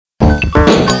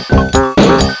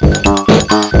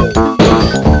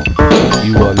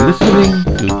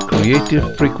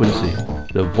Creative Frequency,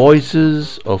 the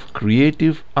voices of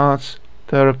creative arts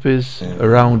therapists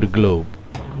around the globe.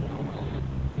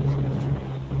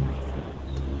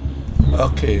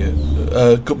 Okay,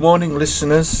 good morning,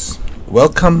 listeners.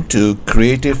 Welcome to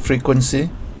Creative Frequency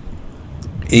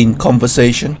in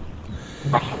Conversation.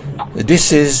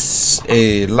 This is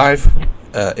a live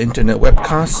internet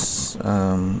webcast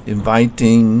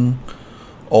inviting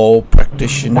all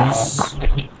practitioners,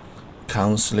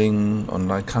 counseling,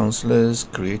 online counselors,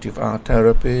 creative art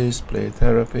therapists, play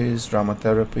therapists, drama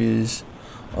therapists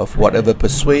of whatever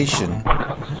persuasion,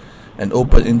 an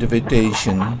open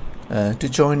invitation to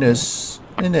join us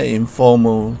in an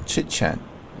informal chit chat,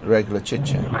 regular chit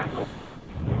chat.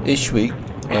 Each week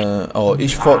or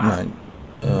each fortnight,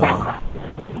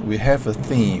 we have a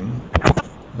theme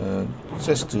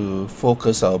just to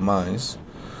focus our minds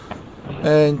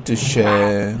and to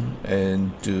share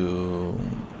and to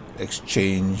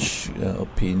exchange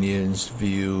opinions,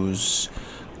 views,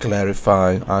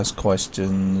 clarify, ask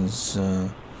questions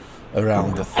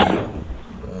around the theme.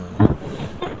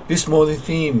 This morning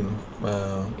theme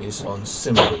is on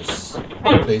symbols,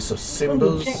 the place of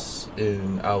symbols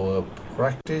in our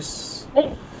practice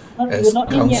as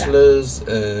counselors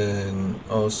and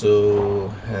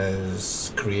also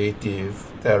as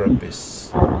creative therapists.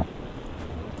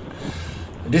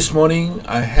 This morning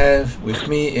I have with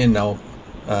me in our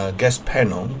guest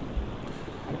panel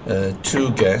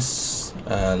two guests.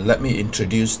 Let me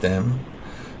introduce them.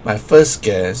 My first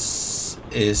guest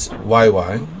is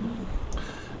YY.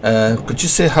 Could you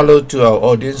say hello to our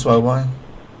audience, YY?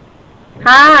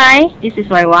 Hi, this is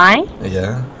YY.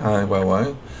 Yeah, hi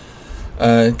YY.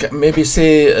 Maybe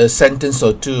say a sentence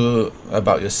or two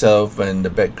about yourself and the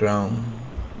background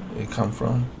you come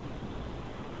from.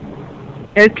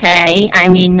 Okay,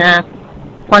 I'm in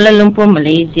Kuala Lumpur,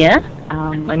 Malaysia.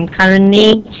 I'm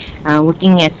currently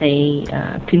working as a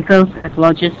clinical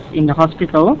psychologist in the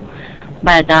hospital,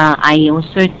 but I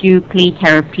also do play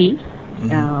therapy,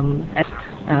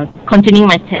 continuing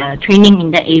my training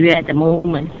in that area at the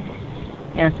moment.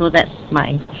 So that's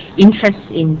my interest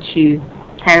into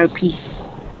therapies.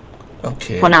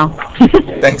 Okay. For now.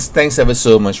 Thanks ever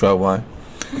so much, YY.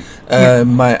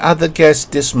 My other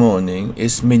guest this morning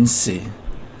is Mincy.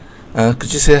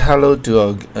 Could you say hello to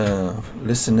our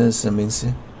listeners,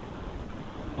 Mincy?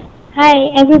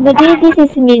 Hi everybody, this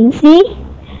is Mincy.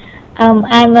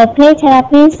 I'm a play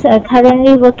therapist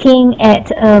currently working at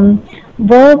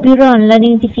World Bureau on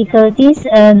Learning Difficulties,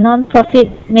 a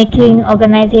non-profit making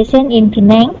organization in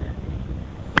Penang.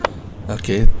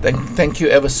 Okay, thank you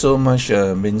ever so much,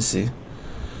 Mincy.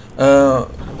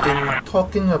 In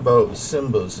talking about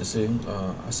symbols, you see,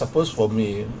 I suppose for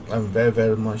me, I'm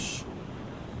very much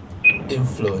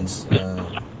influenced.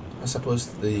 I suppose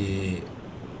the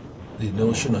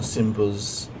notion of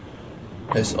symbols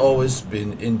has always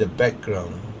been in the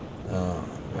background.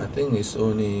 I think it's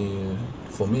only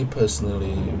for me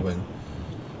personally when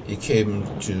it came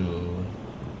to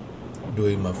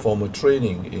doing my formal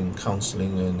training in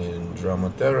counseling and in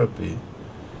drama therapy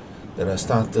that I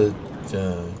started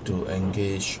to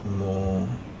engage more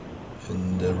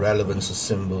in the relevance of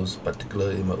symbols,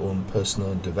 particularly in my own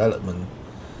personal development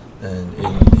and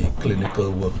in the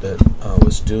clinical work that I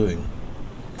was doing.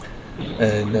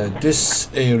 And this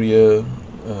area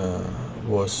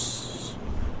was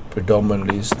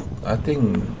predominantly, I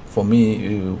think for me,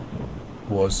 it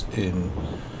was in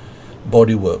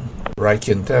bodywork,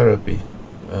 Reichian therapy,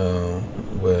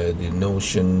 where the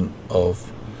notion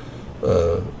of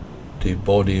the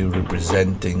body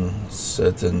representing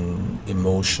certain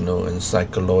emotional and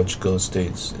psychological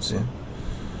states, you see.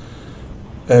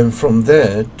 And from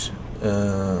that,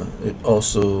 it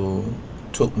also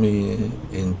took me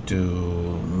into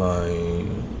my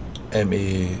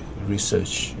MA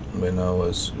research when I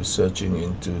was researching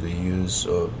into the use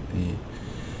of the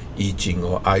I Ching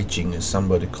or I Ching as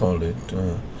somebody called it,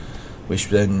 which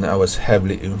then I was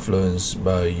heavily influenced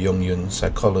by Jungian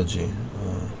psychology,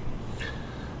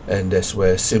 and that's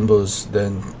where symbols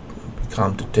then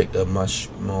become to take a much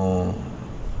more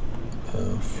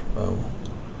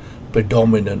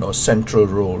predominant or central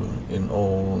role in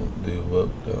all the work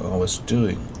that I was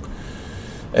doing.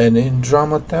 And in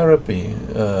drama therapy,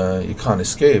 you can't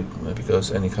escape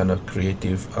because any kind of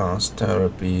creative arts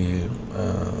therapy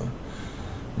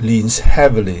leans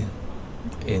heavily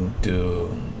into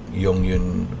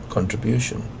Jungian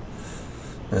contribution,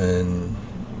 and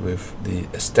with the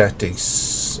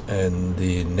aesthetics and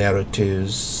the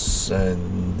narratives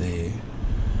and the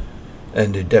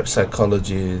depth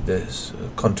psychology that's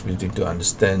contributing to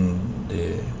understand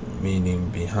the meaning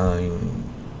behind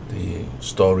the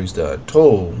stories that are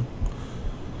told,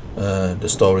 the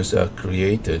stories are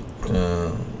created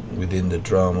within the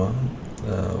drama,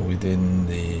 within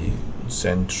the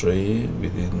century,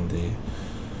 within the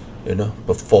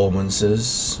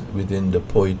performances, within the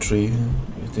poetry,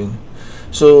 within.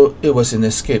 So it was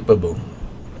inescapable.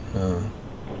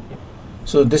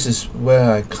 So this is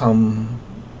where I come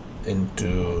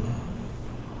into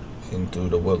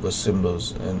the work of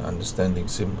symbols and understanding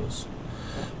symbols.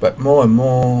 But more and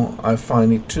more, I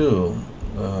find it too,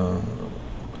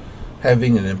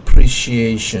 having an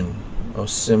appreciation of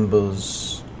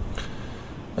symbols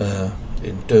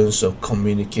in terms of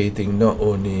communicating not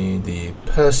only the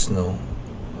personal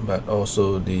but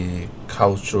also the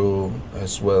cultural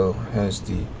as well as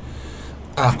the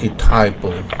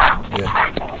archetypal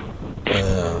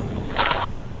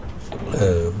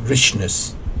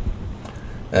richness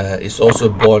is also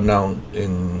borne out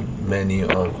in many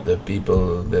of the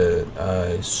people that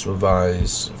I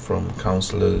supervise, from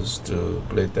counselors to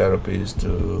play therapists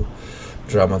to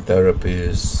drama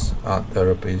therapists, art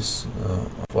therapists,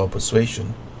 for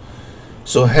persuasion.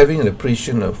 So having an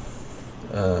appreciation of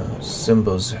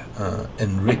symbols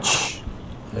enrich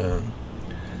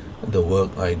the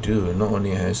work I do, not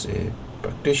only as a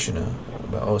practitioner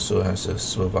but also as a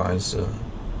supervisor,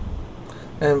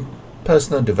 and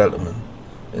personal development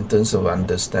in terms of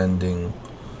understanding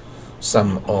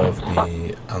some of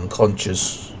the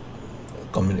unconscious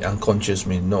community. Unconscious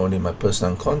means not only my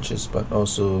personal unconscious but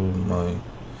also my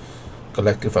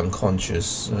collective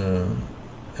unconscious,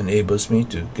 enables me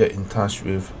to get in touch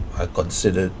with, I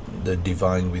consider, the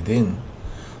divine within,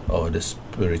 or the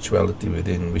spirituality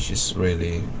within, which is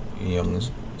really, in Jung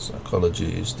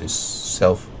psychology, is this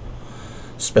self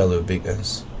spell with big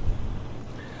S.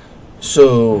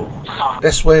 So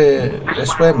that's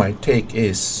where my take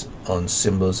is on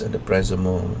symbols at the present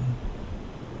moment.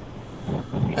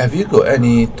 Have you got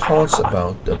any thoughts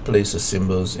about the place of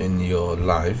symbols in your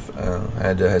life,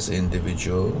 either as an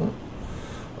individual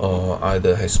or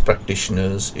either as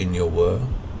practitioners in your work?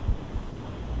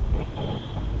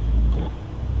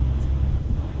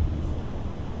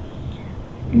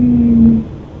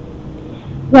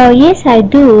 Well, yes, I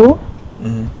do.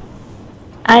 Mm-hmm.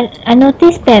 I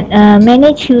noticed that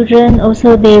many children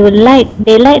also they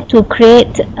like to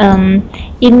create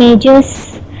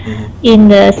images in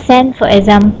the sand, for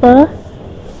example,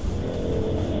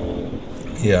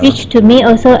 which to me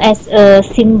also as a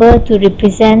symbol to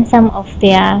represent some of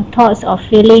their thoughts or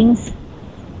feelings.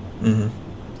 Mm-hmm.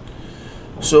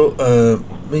 So,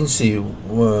 Mincy,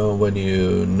 when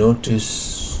you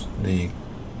notice the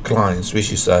clients,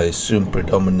 which is I assume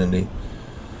predominantly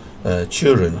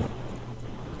children,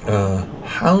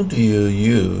 how do you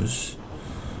use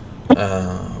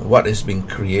what has been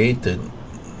created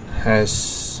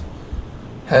has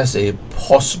a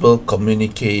possible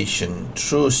communication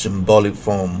through symbolic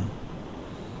form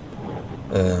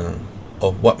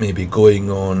of what may be going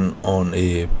on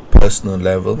a personal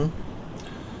level,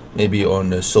 maybe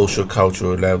on a social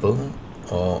cultural level,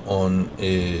 or on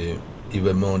a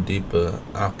even more deeper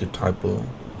archetypal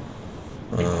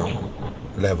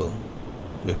level,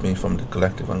 with me, from the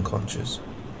collective unconscious?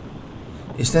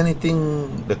 Is there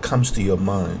anything that comes to your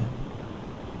mind?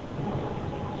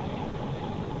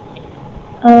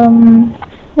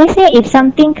 Let's say if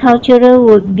something cultural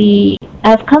would be,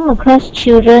 I've come across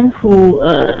children who,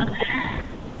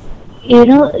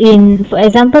 in, for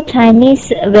example,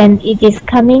 Chinese, when it is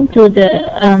coming to the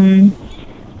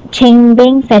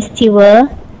Chengbing festival,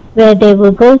 where they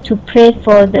will go to pray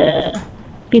for the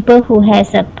people who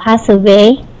has passed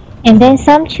away, and then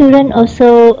some children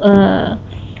also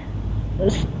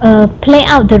play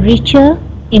out the ritual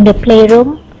in the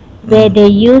playroom, where they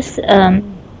use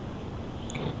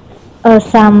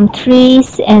some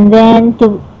trees and then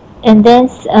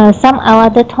some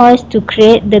other toys to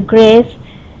create the grave,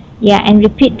 and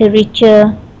repeat the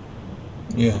ritual.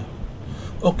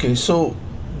 Okay, so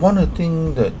one of the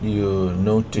things that you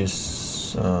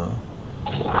notice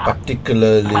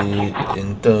particularly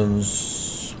in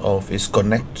terms of its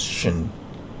connection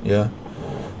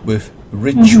with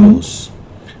rituals,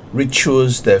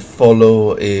 rituals that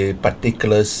follow a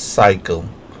particular cycle,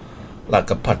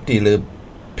 like a particular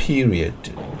period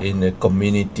in a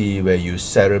community where you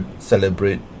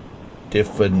celebrate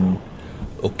different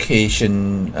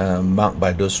occasion marked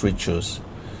by those rituals.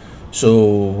 So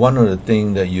one of the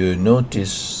things that you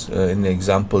notice in the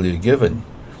example you're given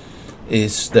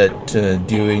is that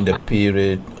during the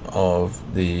period of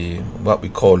the what we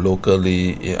call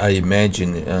locally, I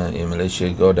imagine in Malaysia,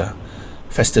 got the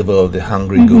festival of the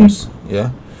hungry ghost,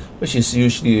 which is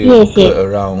usually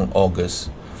around August.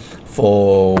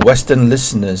 for Western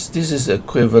listeners, this is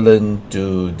equivalent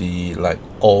to the like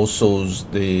All Souls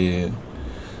Day,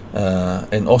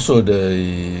 and also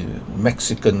the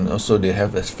Mexican. Also, they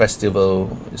have a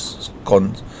festival. It's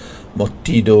called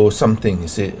Motido something.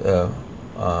 Is it?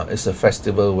 It's a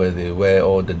festival where they wear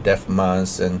all the death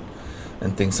masks and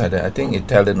things like that. I think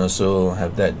Italian also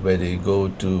have that, where they go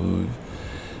to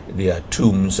their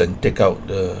tombs and take out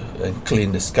and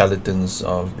clean the skeletons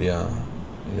of their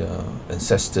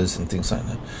ancestors and things like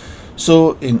that.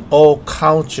 So in all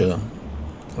culture,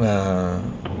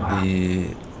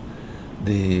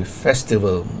 the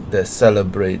festival that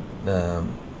celebrate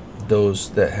those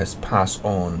that has passed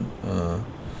on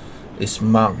is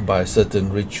marked by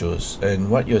certain rituals. And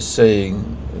what you're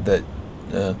saying, that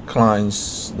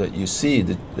clients that you see,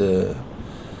 the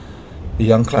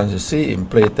young clients you see in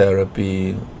play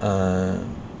therapy,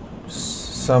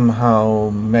 somehow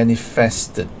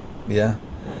manifested, yeah,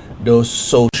 those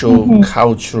social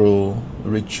cultural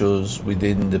rituals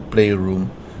within the playroom,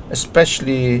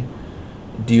 especially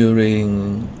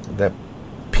during that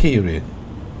period.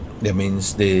 That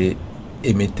means they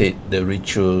imitate the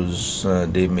rituals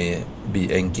they may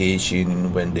be engaged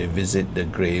in when they visit the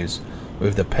graves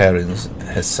with the parents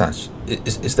as such.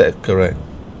 Is that correct?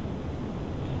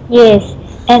 Yes,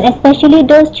 and especially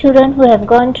those children who have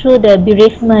gone through the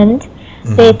bereavement,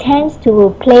 they tend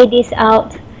to play this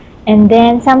out, and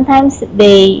then sometimes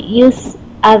they use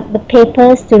the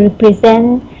papers to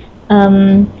represent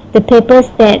the papers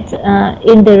that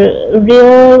in the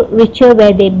real ritual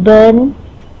where they burn,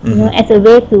 as a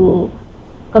way to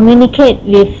communicate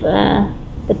with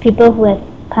the people who have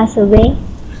passed away.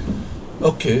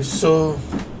 Okay, so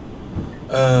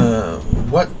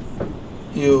what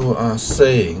you are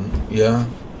saying, yeah,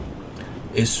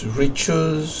 is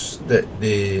rituals that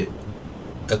they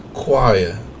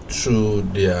acquire through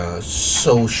their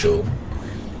social,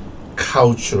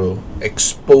 cultural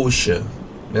exposure,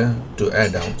 yeah, to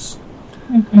adults,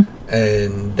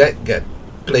 and that get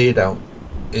played out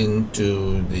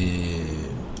into the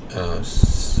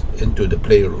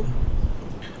playroom.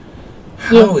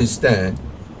 How is that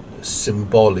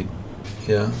symbolic?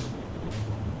 Yeah,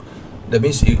 that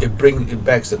means it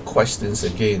backs the questions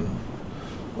again.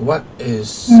 What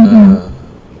is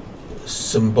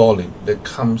symbolic that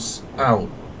comes out?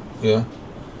 Yeah,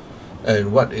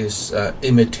 and what is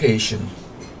imitation?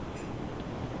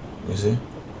 You see,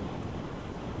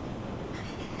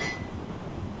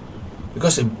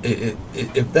 because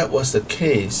if that was the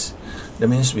case, that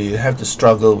means we have to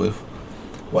struggle with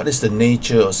what is the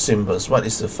nature of symbols, what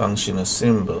is the function of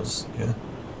symbols. Yeah.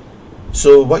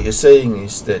 So what you're saying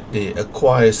is that they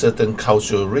acquire certain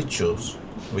cultural rituals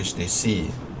which they see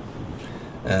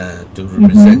to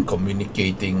represent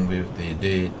communicating with the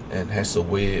dead, and has a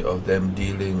way of them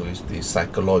dealing with the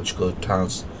psychological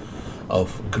task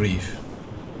of grief.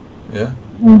 Yeah.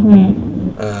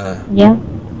 Yeah.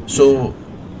 So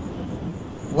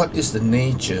what is the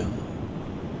nature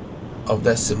of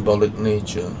that symbolic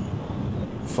nature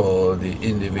for the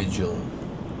individual?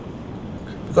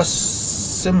 Because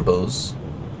symbols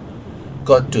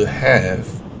got to have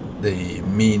the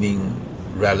meaning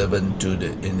relevant to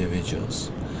the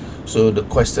individuals. So the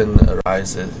question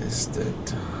arises is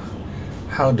that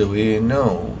how do we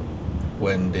know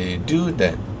when they do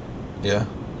that, yeah,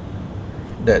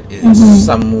 that in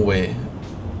some way,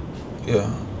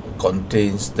 yeah,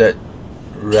 contains that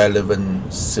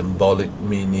relevant symbolic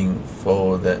meaning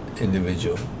for that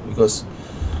individual? Because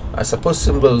I suppose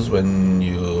symbols, when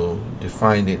you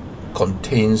define it,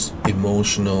 contains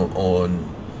emotional or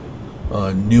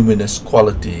numinous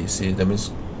qualities. See, that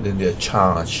means then they're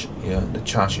charged. Yeah, the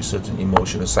charge is certain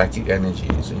emotional, psychic energy.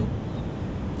 You see,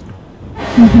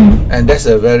 and that's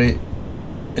a very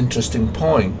interesting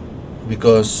point,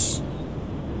 because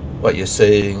what you're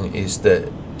saying is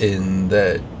that in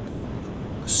that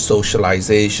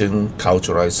socialization,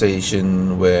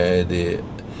 culturalization, where they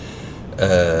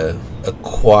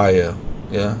acquire,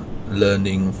 yeah,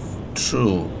 learning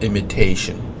through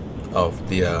imitation of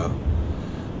their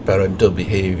parental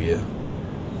behavior.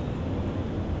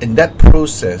 In that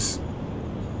process,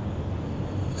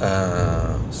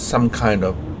 some kind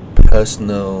of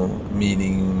personal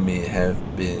meaning may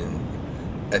have been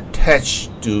attached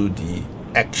to the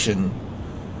action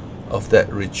of that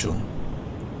ritual,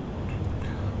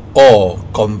 or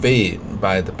conveyed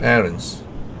by the parents.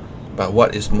 But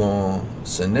what is more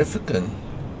significant,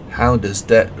 how does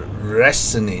that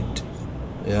resonate,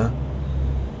 yeah,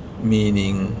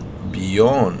 meaning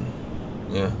beyond,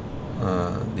 yeah,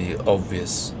 the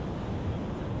obvious,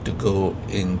 to go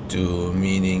into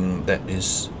meaning that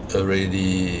is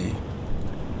already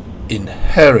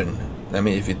inherent I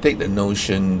mean, if you take the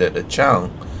notion that a child,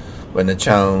 when a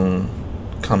child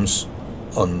comes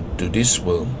onto this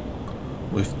world,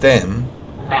 with them,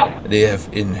 they have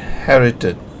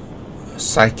inherited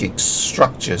psychic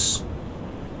structures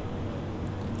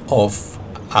of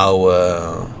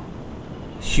our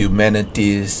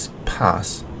humanity's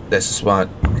past. That's what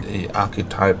the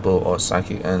archetypal or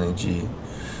psychic energy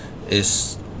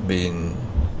is being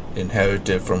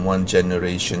inherited from one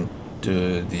generation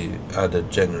to the other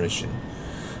generation,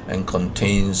 and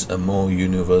contains a more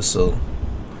universal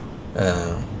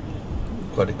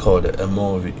what they call it, a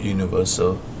more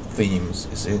universal themes,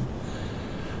 you see.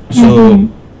 So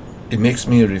it makes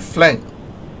me reflect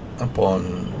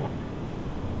upon,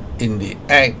 in the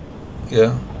act,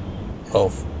 yeah,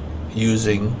 of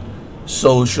using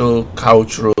social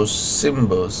cultural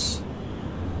symbols,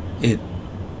 it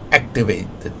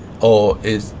activated or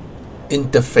is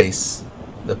interface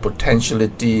the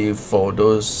potentiality for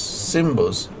those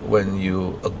symbols when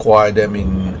you acquire them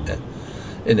in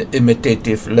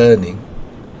imitative learning,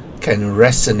 can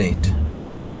resonate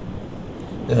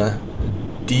a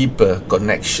deeper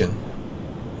connection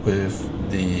with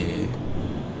the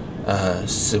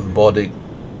symbolic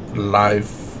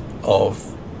life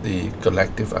of the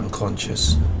collective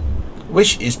unconscious,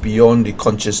 which is beyond the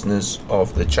consciousness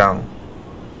of the child.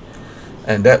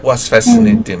 And that was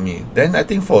fascinating me. Then I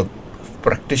think for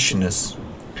practitioners,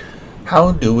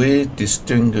 how do we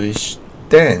distinguish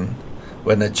then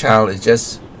when a child is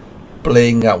just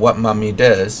playing out what mommy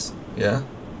does, yeah,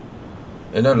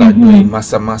 you know, like doing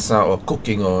masa or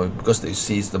cooking, or because they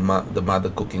sees the mother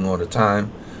cooking all the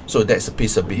time, so that's a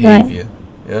piece of behavior,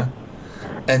 yeah,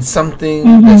 and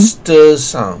something that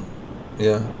stirs up,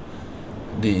 yeah,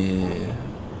 the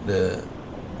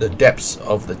depths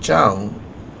of the child,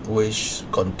 which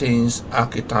contains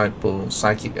archetypal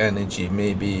psychic energy,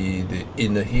 maybe the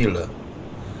inner healer,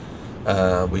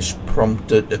 which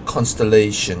prompted the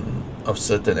constellation of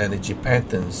certain energy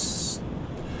patterns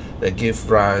that give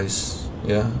rise,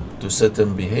 yeah, to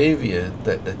certain behavior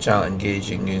that the child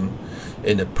engaging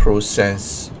in the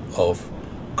process of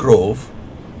growth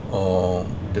or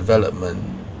development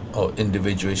or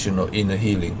individuation or inner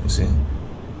healing, you see.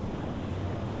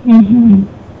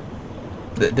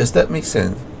 Does that make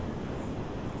sense?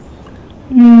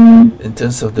 In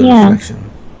terms of the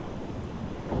reflection?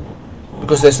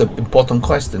 Because that's an important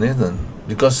question, isn't it?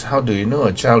 Because how do you know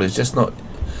a child is just not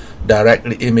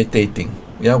directly imitating,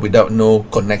 yeah, without no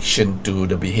connection to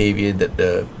the behavior that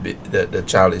the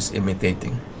child is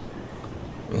imitating?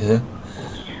 Yeah.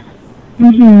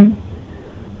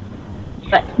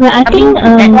 But Well, I think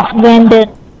when the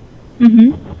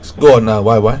Go on now.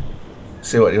 Why?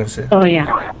 Say what you want to say. Oh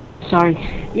yeah, sorry.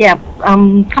 Yeah,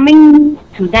 coming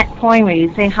to that point where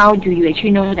you say how do you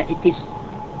actually know that it is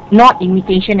not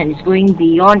imitation and it's going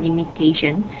beyond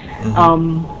imitation,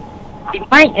 it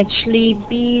might actually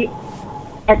be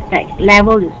at that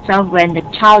level itself when the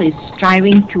child is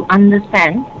striving to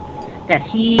understand that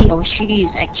he or she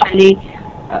is actually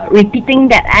repeating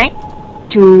that act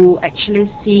to actually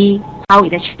see how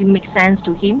it actually makes sense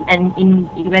to him. And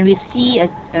when we see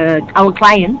our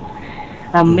client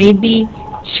maybe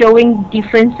showing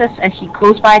differences as he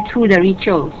goes by through the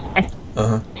rituals, as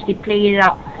he play it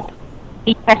out,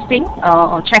 testing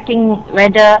or checking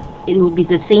whether it will be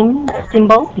the same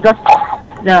symbol, because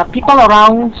the people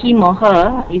around him or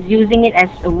her is using it as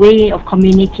a way of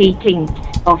communicating,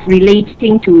 of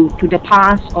relating to the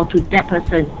past or to that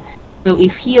person. So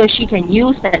if he or she can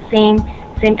use that same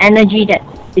energy that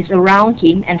is around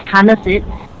him and harness it,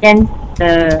 then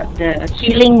the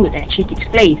healing would actually take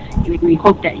place. We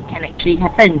hope that it can actually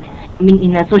happen. I mean,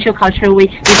 in a social cultural way,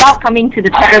 without coming to the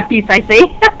therapist, I say,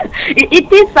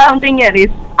 it is something that is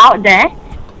out there,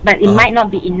 but it might not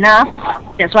be enough.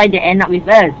 That's why they end up with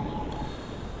us.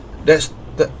 That's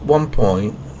that one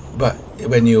point. But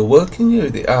when you're working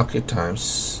with the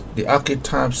archetypes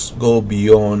go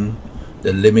beyond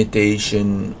the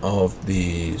limitation of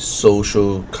the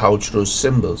social cultural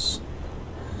symbols.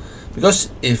 Because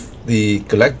if the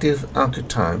collective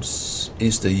archetypes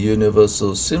is the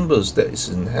universal symbols that is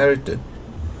inherited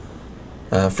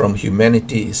from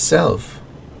humanity itself,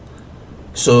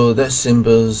 so that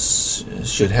symbols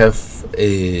should have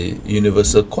a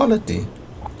universal quality.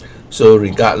 So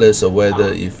regardless of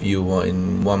whether if you are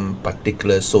in one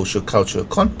particular social cultural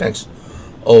context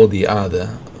or the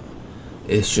other,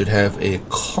 it should have a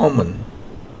common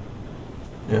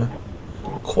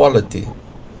quality.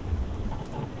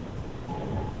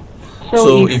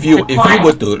 So if you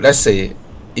were to, let's say,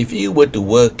 if you were to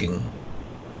working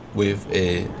with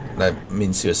a, like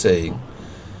means you're saying,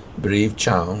 brave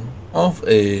child of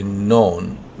a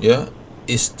non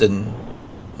Eastern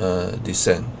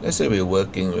descent. Let's say we're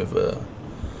working with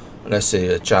let's say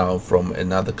a child from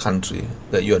another country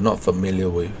that you're not familiar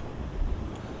with.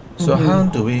 So how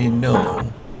do we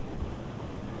know,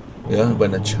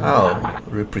 when a child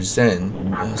represent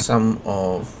some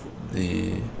of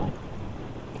the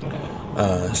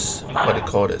what they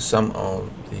call it, some of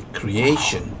the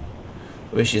creation,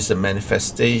 which is a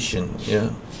manifestation,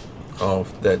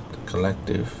 of that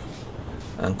collective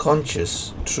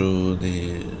unconscious through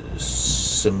the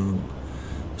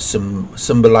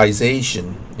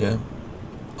symbolization,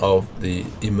 of the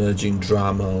emerging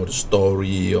drama or the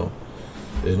story, or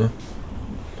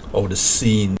or the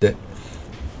scene that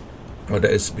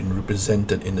has been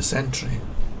represented in the century.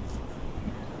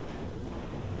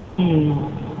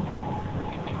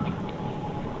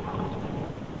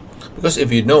 Because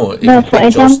if you know, if Well, you for take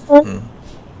example,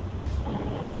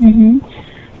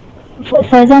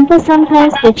 for example,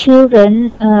 sometimes the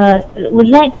children would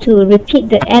like to repeat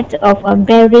the act of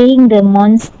burying the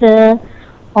monster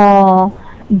or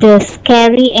the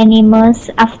scary animals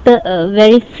after a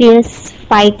very fierce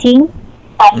fighting.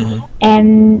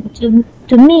 And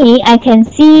to me, I can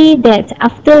see that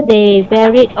after they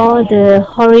buried all the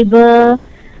horrible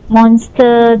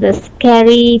monster, the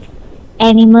scary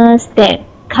animals that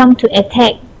come to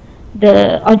attack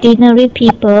the ordinary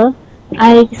people,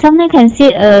 I sometimes can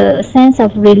see a sense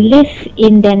of relief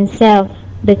in themselves,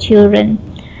 the children.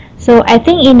 So I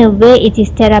think in a way it is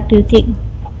therapeutic.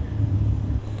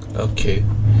 Okay,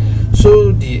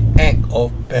 so the act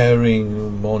of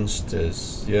burying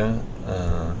monsters,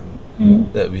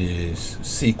 that we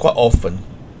see quite often,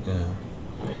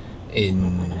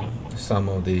 in some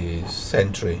of the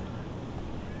century.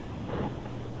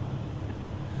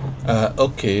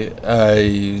 Okay,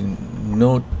 I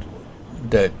note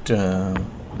that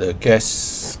the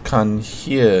guests can't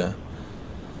hear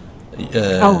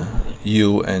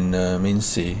you and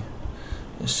Mincy,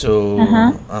 so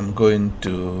I'm going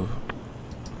to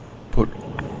put,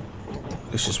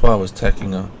 which is why I was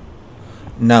taking a.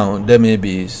 Now there may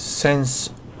be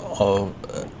sense of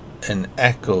an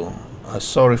echo.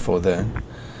 Sorry for that,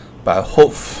 but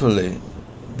hopefully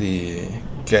the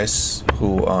guests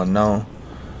who are now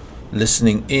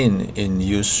listening in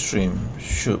Ustream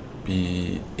should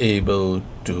be able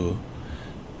to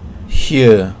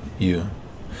hear you.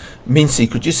 Mincy,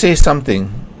 could you say something?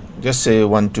 Just say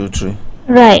 1, 2, 3.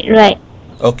 Right.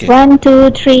 Okay. 1, 2,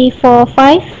 3, 4,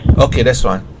 5. Okay, that's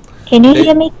fine. Can you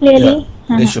hear me clearly?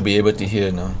 Yeah, they should be able to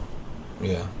hear now.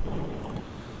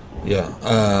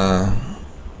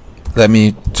 Let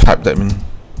me type that in.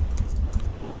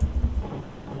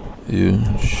 You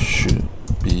should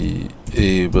be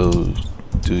able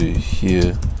to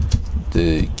hear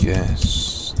the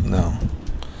guests now.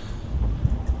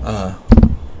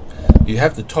 You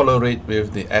have to tolerate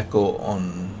with the echo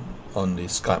on the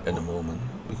Skype at the moment,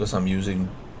 because I'm using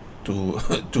two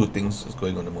things is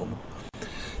going on at the moment.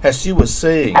 As you were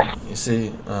saying, you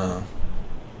see,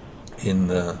 in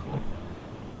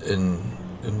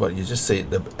what you just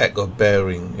said, the act of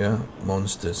burying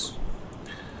monsters,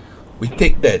 we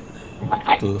take that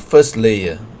to the first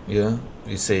layer.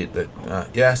 We say that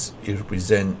yes, it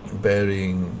represents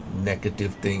burying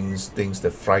negative things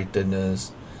that frighten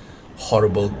us,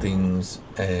 horrible things,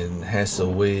 and has a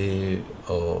way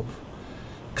of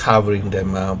covering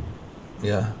them up,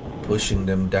 pushing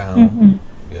them down.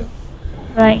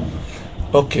 Right.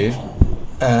 Okay,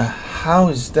 how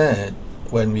is that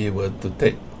when we were to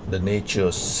take the nature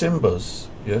of symbols,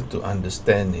 to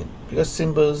understand it? Because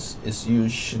symbols is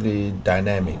usually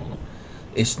dynamic.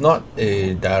 It's not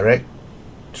a direct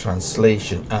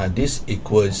translation. This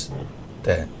equals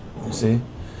that. You see,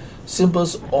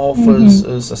 symbols offers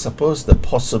us, I suppose, the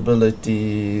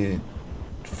possibility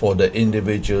for the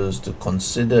individuals to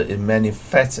consider in many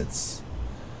facets.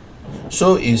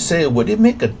 So you say, would it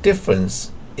make a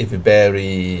difference if you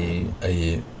bury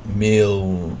a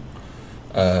male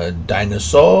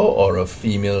dinosaur or a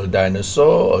female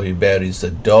dinosaur, or he buries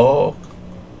a dog,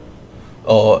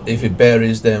 or if he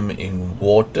buries them in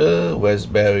water, whereas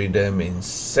bury them in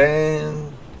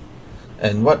sand?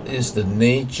 And what is the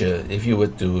nature, if you were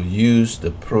to use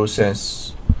the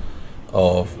process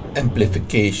of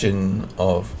amplification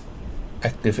of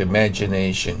active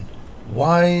imagination,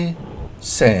 why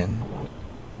sand?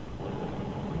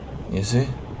 You see,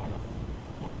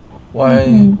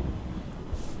 why?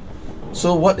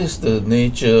 So what is the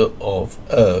nature of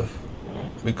earth?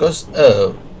 Because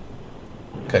earth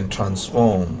can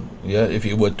transform, if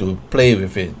you were to play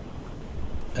with it.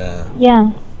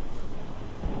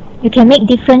 You can make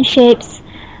different shapes.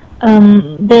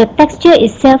 The texture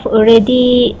itself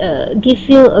already give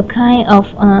you a kind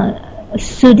of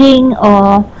soothing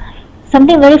or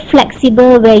something very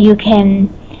flexible where you can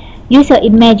use your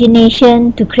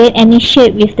imagination to create any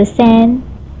shape with the sand.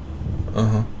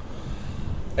 Uh-huh.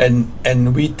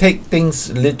 And we take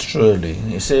things literally.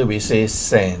 We say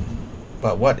sand,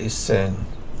 but what is sand?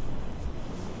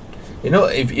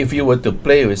 If you were to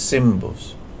play with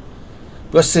symbols,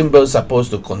 because symbols are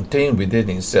supposed to contain within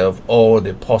itself all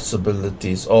the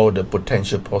possibilities, all the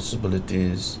potential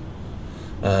possibilities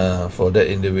for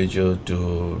that individual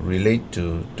to relate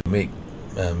to make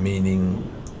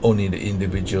meaning only the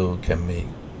individual can make.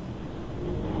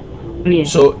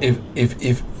 Yes. So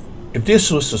if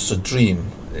this was just a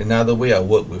dream, another way I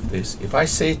work with this, if I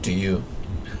say to you,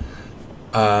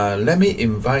 let me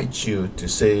invite you to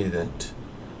say that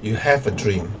you have a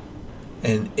dream,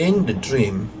 and in the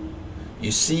dream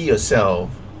you see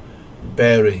yourself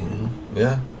burying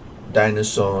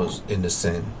dinosaurs in the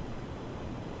sand.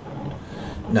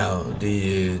 Now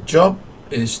the job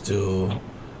is to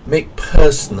make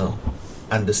personal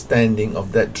understanding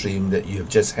of that dream that you have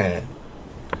just had.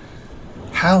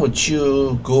 How would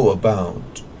you go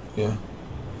about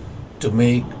to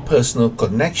make personal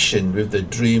connection with the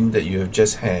dream that you have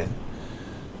just had?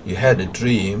 You had a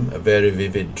dream, a very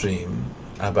vivid dream,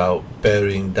 about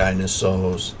burying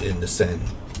dinosaurs in the sand.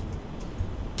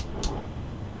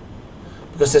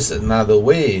 Because there's another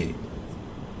way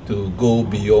to go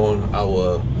beyond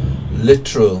our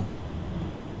literal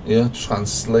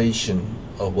translation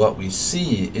of what we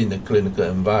see in the clinical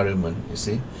environment, you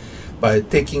see, by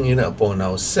taking it upon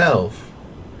ourselves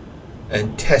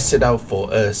and test it out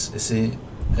for us, you see,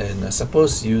 and I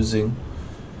suppose using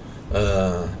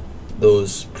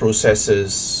those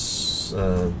processes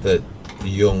that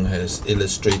Jung has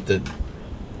illustrated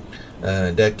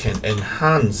that can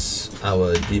enhance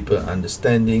our deeper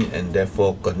understanding and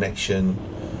therefore connection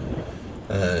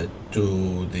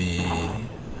to the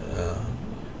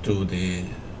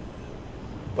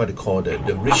what do you call that,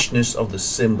 the richness of the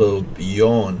symbol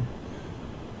beyond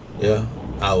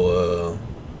our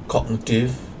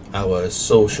cognitive, our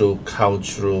social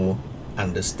cultural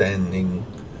understanding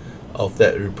of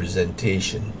that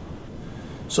representation.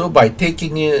 So by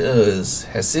taking it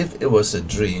as if it was a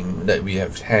dream that we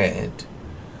have had,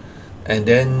 and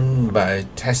then by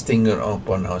testing it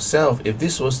upon ourselves, if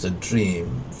this was the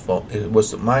dream, it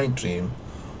was my dream,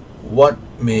 what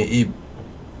may it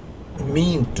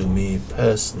mean to me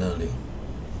personally?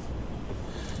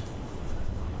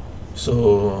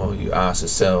 So you ask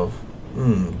yourself,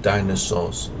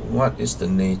 dinosaurs, what is the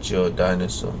nature of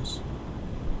dinosaurs?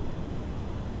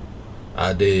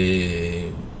 Are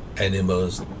they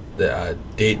animals that are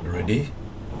dead already?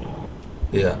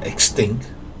 They are extinct.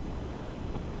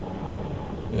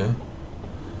 Yeah.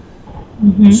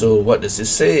 So what does it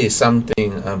say?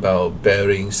 Something about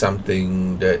burying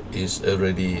something that is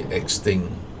already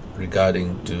extinct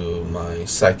regarding to my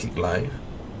psychic life.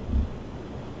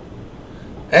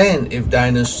 And if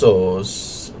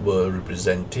dinosaurs were a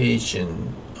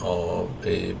representation of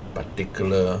a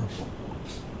particular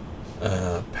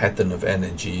pattern of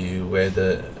energy,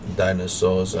 whether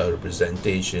dinosaurs are a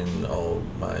representation of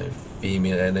my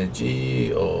female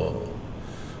energy or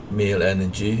male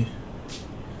energy,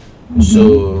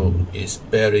 so is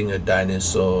burying a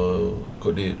dinosaur,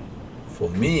 could it for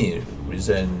me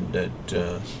represent that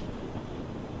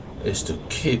is to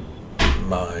keep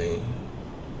my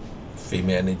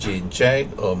female energy in check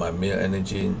or my male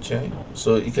energy in check?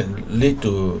 So it can lead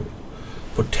to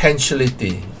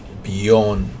potentiality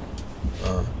beyond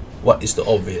what is the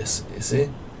obvious, you see.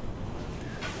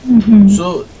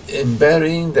 So in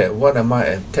burying that, what am I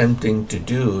attempting to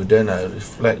do? Then I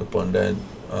reflect upon that.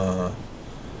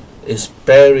 Is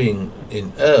burying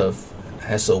in earth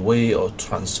has a way of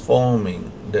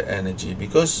transforming the energy,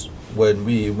 because when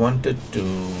we wanted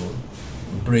to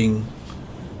bring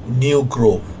new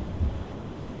growth,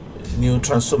 new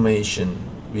transformation,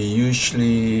 we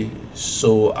usually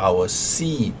sow our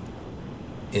seed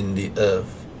in the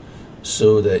earth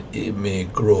so that it may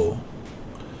grow.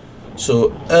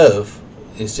 So earth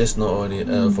is just not only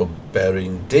earth for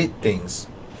burying dead things,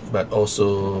 but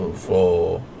also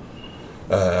for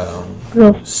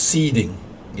seeding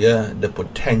the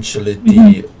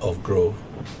potentiality of growth.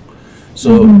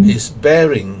 So is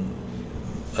bearing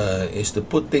is to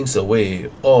put things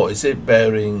away, or is it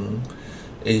bearing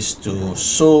is to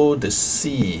sow the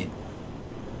seed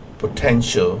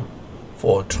potential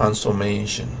for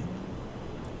transformation?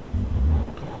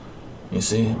 You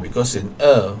see, because in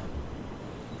earth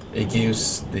it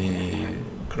gives the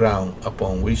ground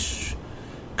upon which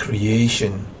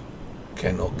creation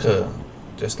can occur,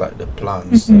 just like the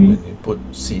plants that when you put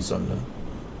seeds on the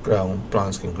ground,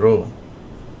 plants can grow.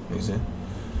 You see.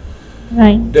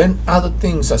 Right. Then other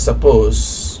things, I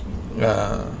suppose,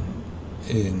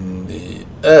 in the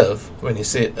earth, when you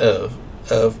say earth,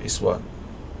 earth is what?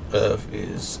 Earth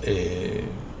is a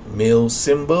male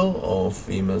symbol or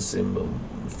female symbol,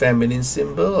 feminine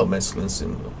symbol or masculine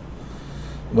symbol.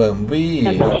 When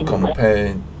we Feminine.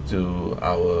 compare to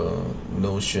our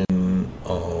notion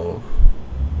of,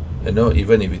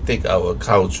 even if we take our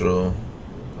cultural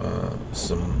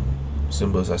some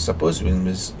symbols, I suppose when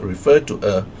we refer to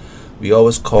earth, we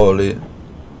always call it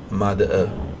Mother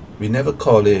Earth. We never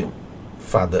call it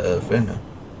Father Earth, So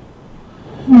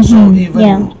Mm-hmm.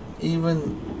 Yeah.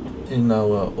 even in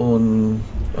our own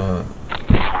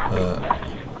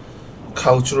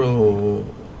cultural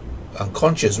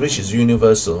unconscious, which is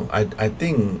universal, I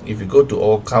think if you go to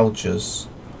all cultures,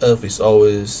 Earth is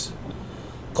always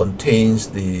contains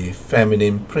the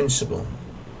feminine principle.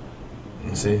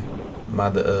 You see,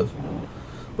 Mother Earth.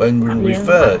 When we Yeah.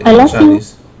 refer I in lost you.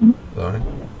 Chinese, sorry,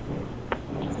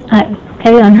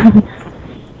 Carry on.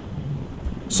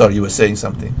 sorry, you were saying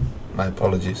something. My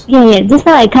apologies. Yeah. Just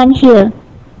now I can't hear,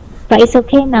 but it's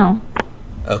okay now.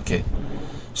 Okay,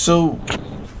 so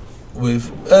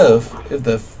with Earth, if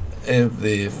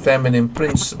the feminine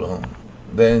principle,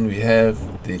 then we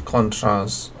have the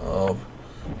contrast of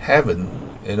heaven,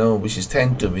 which is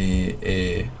tend to be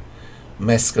a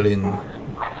masculine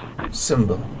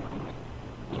symbol.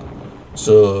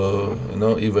 So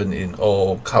even in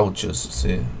all cultures,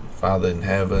 see, Father in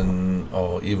heaven,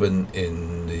 or even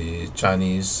in the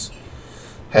Chinese,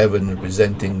 heaven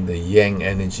representing the yang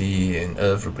energy and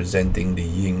earth representing the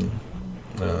yin.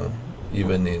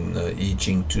 Even in I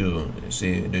Ching too, you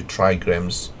see the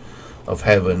trigrams of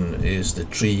heaven is the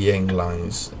three yang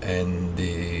lines, and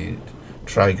the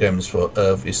trigrams for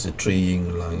earth is the three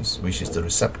yin lines, which is the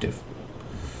receptive.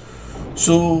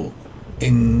 So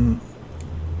in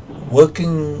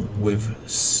working with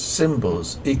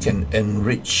symbols, it can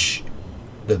enrich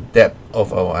the depth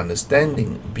of our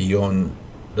understanding beyond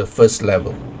the first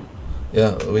level,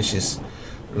 which is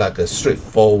like a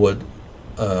straightforward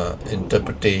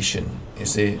interpretation. You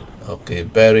see, okay,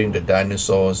 burying the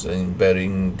dinosaurs and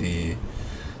burying the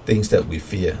things that we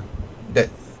fear, that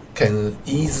can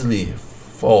easily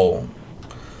fall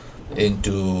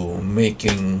into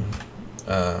making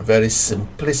very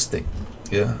simplistic,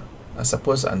 I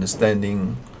suppose,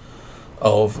 understanding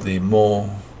of the more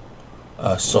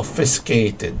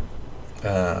sophisticated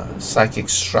psychic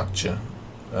structure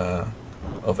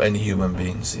of any human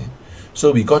being. See,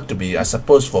 so we got to be, I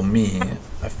suppose, for me,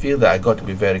 I feel that I got to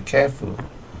be very careful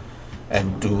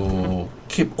and to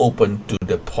keep open to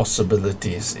the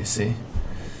possibilities. You see,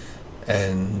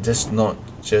 and not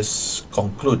just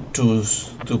conclude too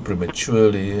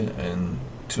prematurely and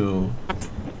too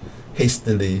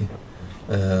hastily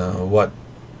what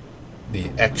the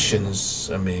actions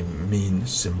mean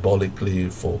symbolically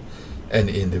for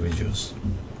any individuals.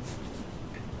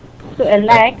 So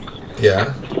Alex,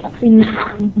 Yeah.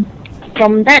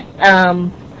 from that,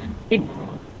 it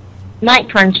might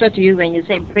transfer to you when you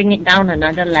say bring it down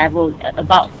another level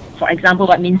about, for example,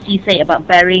 what Mincy say about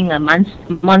burying a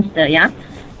monster,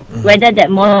 whether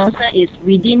that monster is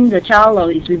within the child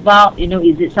or is without,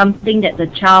 is it something that the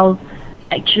child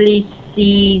actually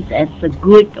sees as a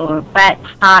good or a bad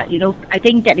part, I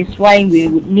think that is why we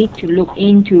would need to look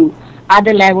into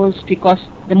other levels, because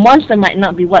the monster might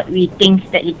not be what we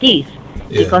think that it is,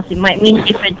 because it might mean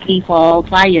differently for our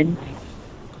clients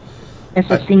as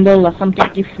a symbol or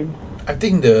something different. I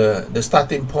think the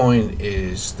starting point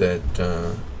is that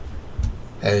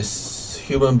as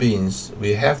human beings,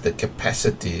 we have the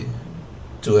capacity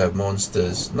to have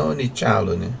monsters, not only child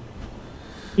only.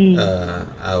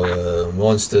 Our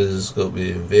monsters could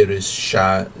be in various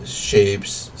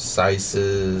shapes,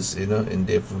 sizes, in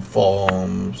different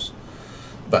forms,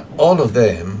 but all of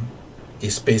them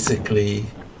is basically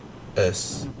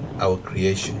us, our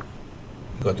creation.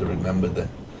 You got to remember that.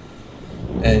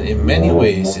 And in many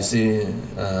ways, you see,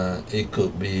 it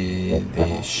could be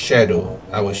the shadow,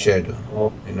 our shadow,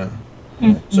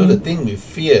 So the thing we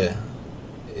fear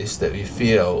is that we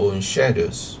fear our own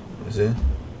shadows, you see.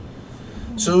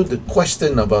 So the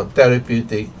question about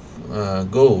therapeutic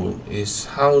goal is,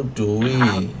 how do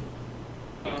we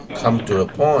come to a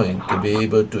point to be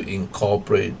able to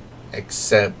incorporate,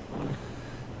 accept,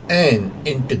 and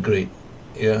integrate,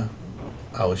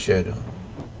 our shadow.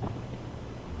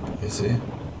 You see,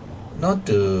 not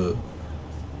to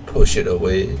push it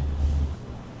away,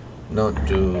 not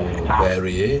to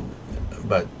bury it,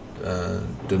 but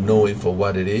to know it for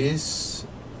what it is,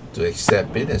 to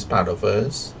accept it as part of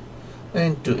us,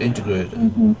 and to integrate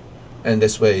it. And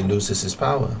that's where it loses its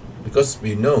power, because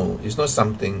we know it's not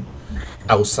something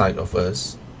outside of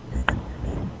us,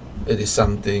 It is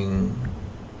something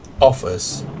of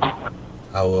us,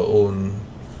 our own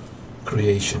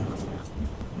creation.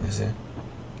 You see?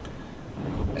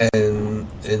 And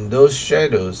in those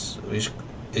shadows, which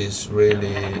is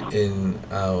really in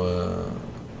our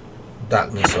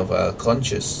darkness of our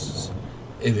conscious,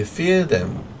 if we fear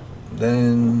them,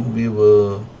 then we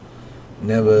will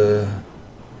never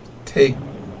take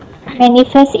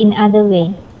Manifest in other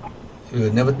way. we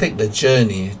will never take the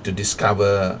journey to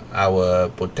discover our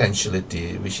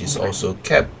potentiality, which is also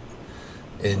kept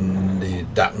in the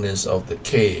darkness of the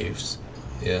caves,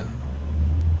 yeah,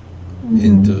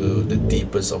 into the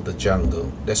deepest of the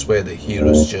jungle. That's where the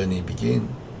hero's journey begins.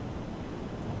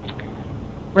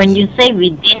 When you say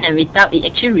within and without, it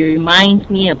actually reminds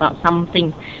me about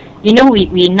something. You know, we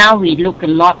now we look a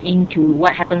lot into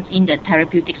what happens in the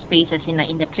therapeutic spaces in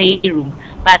the playroom.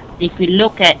 But if we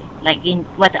look at like in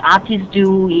what the artists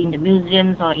do in the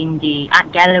museums or in the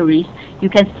art galleries, you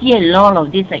can see a lot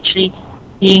of this actually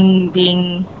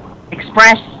being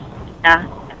expressed.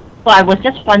 So I was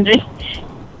just wondering,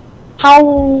 how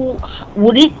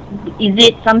would it? Is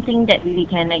it something that we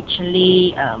can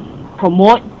actually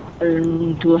promote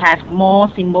to have more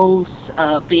symbols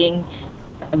being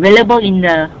available in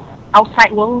the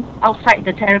outside world, outside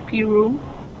the therapy room?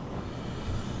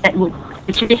 That would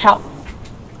actually help.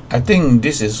 I think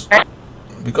this is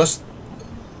because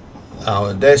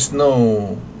there's uh,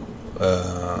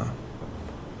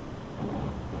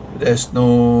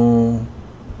 no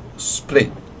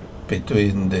split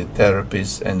between the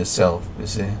therapist and the self. You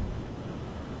see,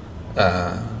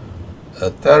 a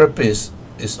therapist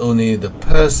is only the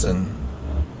person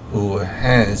who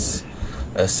has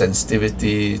a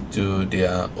sensitivity to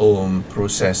their own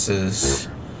processes,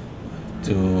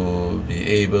 to be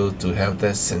able to have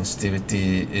that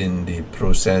sensitivity in the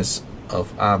process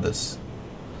of others.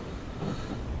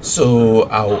 So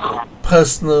our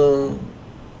personal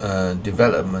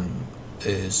development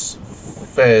is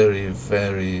very,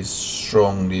 very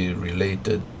strongly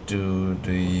related to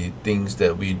the things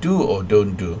that we do or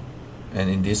don't do, and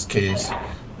in this case,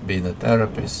 being a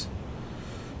therapist.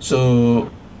 So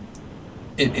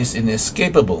it is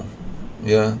inescapable.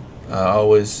 Yeah, I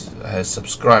always has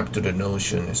subscribed to the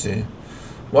notion. You see,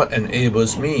 what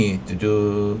enables me to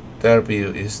do therapy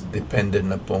is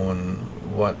dependent upon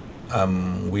what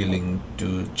I'm willing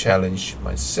to challenge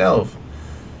myself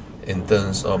in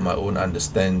terms of my own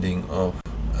understanding of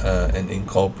and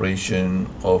incorporation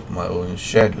of my own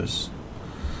shadows.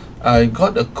 I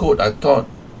got a quote I thought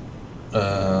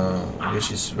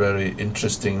which is very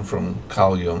interesting from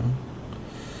Carl Jung.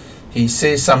 He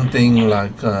says something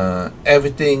like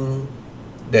everything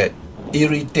that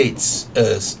irritates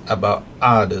us about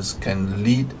others can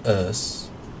lead us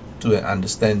to an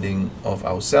understanding of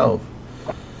ourselves.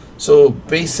 So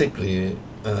basically,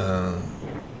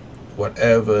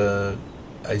 whatever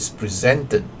is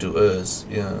presented to us,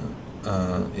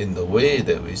 in the way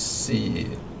that we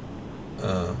see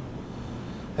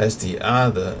as the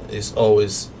other, is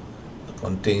always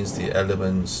contains the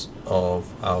elements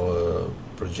of our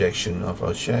projection of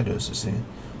our shadows. You see,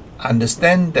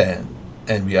 understand that,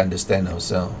 and we understand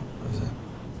ourselves.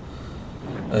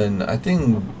 And I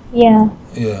think, Yeah.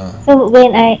 yeah, So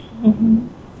when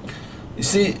you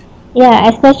see, yeah,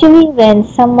 especially when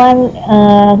someone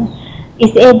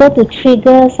is able to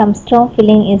trigger some strong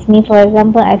feeling in me. For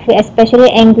example, I feel especially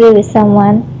angry with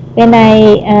someone. When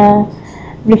I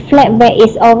reflect back,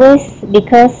 it's always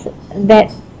because that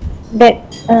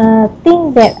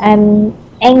thing that I'm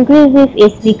angry with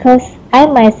is because I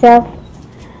myself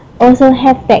also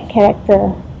have that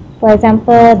character. For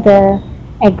example, the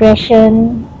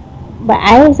aggression, but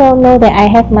I also know that I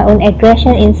have my own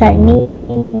aggression inside me.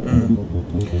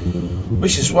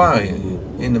 which is why,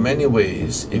 in many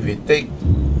ways, if we take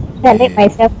That let the,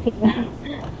 myself feel.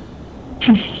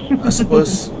 I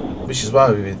suppose, which is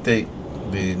why we take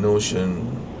the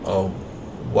notion of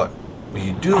what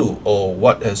we do or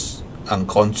what has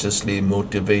unconsciously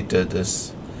motivated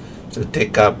us to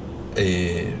take up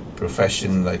a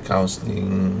profession like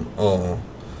counseling or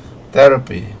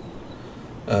therapy.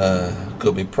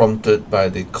 Could be prompted by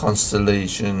the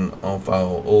constellation of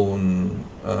our own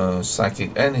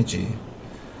psychic energy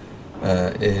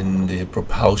in the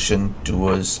propulsion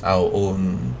towards our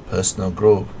own personal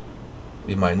growth.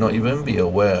 We might not even be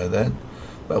aware of that,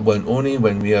 but only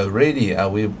when we are ready are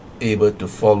we able to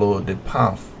follow the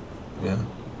path. Yeah.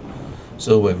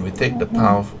 So when we take the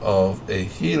path of a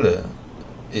healer,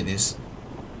 it is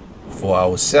for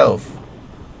ourselves,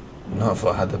 not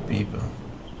for other people.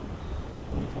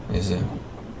 You see.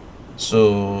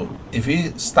 So if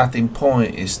his starting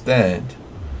point is that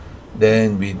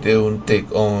then we don't take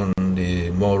on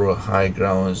the moral high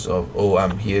grounds of, oh,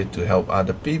 I'm here to help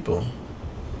other people.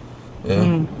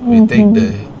 Yeah, we take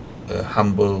the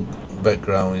humble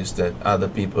background is that other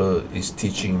people is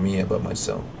teaching me about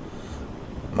myself.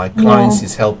 My clients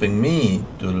is helping me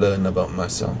to learn about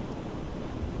myself.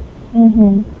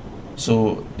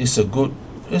 So it's a good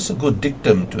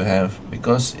dictum to have,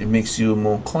 because it makes you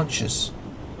more conscious.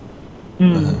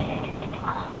 And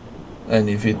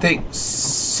if you take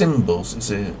symbols, you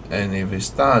see, and if you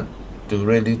start to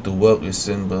really to work with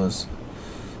symbols,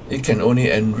 it can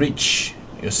only enrich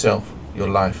yourself, your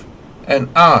life. And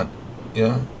art,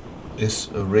 yeah, is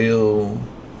a real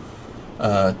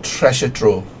treasure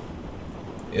trove,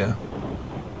 yeah,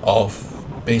 of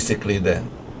basically that.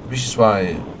 Which is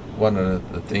why one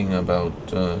of the thing about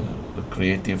the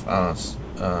creative arts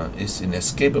is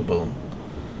inescapable.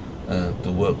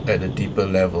 To work at a deeper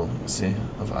level, see,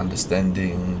 of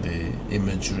understanding the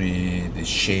imagery, the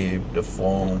shape, the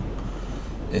form,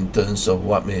 in terms of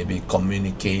what may be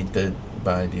communicated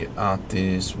by the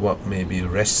artist, what may be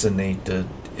resonated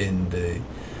in the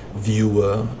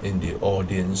viewer, in the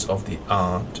audience of the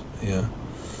art, yeah,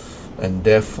 and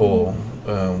therefore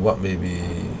what may be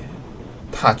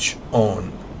touched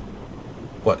on,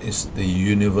 what is the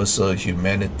universal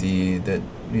humanity that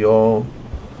we all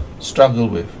struggle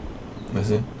with. You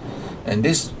see? And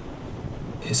this,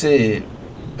 you say,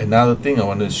 another thing I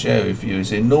want to share with you is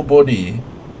that nobody,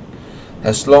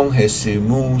 as long as he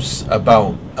moves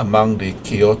about among the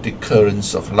chaotic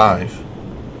currents of life,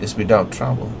 is without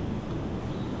trouble.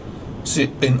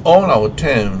 See, in all our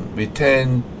time, we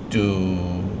tend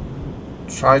to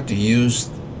try to use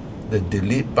the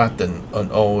delete button on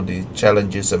all the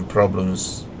challenges and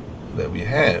problems that we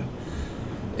have,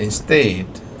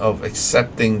 instead of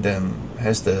accepting them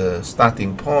as the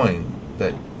starting point,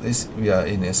 that this we are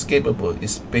inescapable.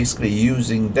 Is basically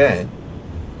using that,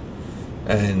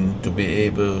 and to be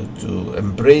able to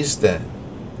embrace that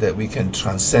we can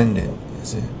transcend it. You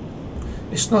see,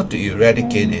 it's not to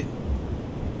eradicate it,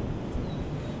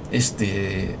 it's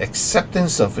the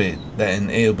acceptance of it that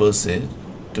enables it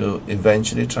to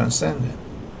eventually transcend it.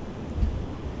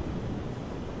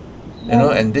 You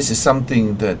know, and this is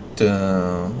something that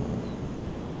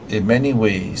in many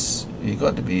ways you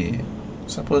got to be,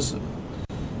 suppose,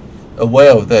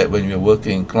 aware of that when you're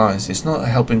working with clients. It's not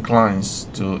helping clients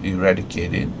to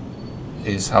eradicate it,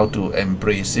 it's how to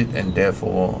embrace it and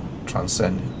therefore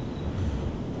transcend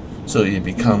it, so it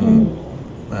become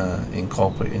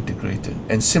incorporated, integrated.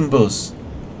 And symbols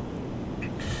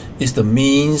is the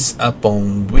means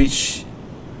upon which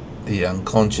the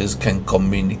unconscious can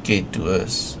communicate to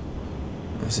us,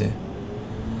 you see,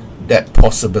 that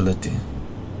possibility.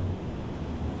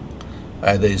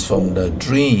 Either it's from the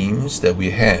dreams that we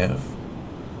have,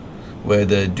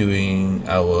 whether during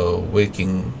our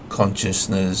waking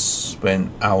consciousness, when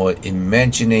our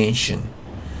imagination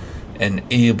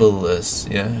enable us,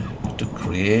 yeah, to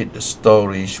create the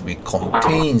stories which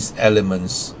contains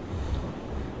elements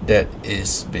that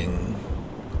is being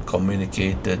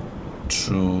communicated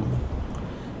through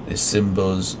the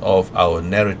symbols of our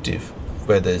narrative,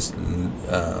 whether it's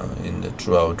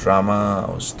through our drama,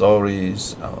 our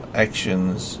stories, our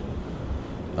actions,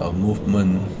 our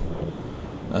movement,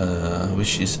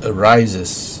 which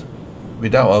arises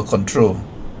without our control,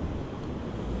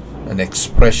 an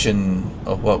expression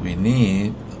of what we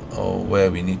need or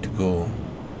where we need to go.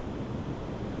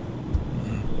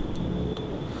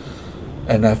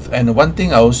 And one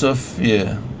thing I also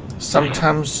fear,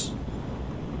 sometimes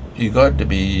you got to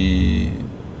be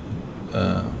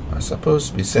I suppose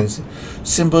be sensitive.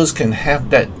 Symbols can have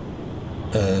that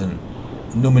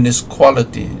numinous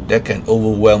quality that can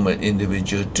overwhelm an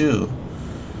individual too.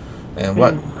 And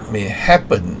what may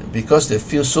happen, because they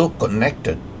feel so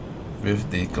connected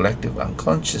with the collective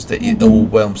unconscious, that it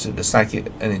overwhelms them, the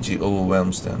psychic energy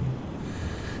overwhelms them.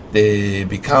 They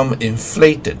become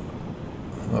inflated,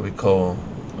 what we call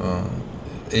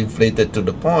inflated to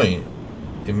the point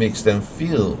it makes them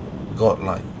feel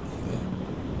godlike.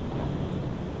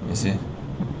 You see,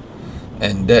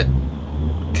 and that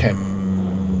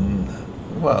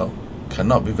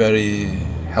cannot be very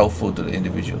helpful to the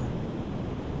individual.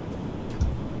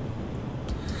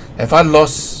 Have I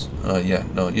lost? Yeah,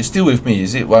 no, you're still with me,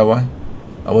 is it? Why?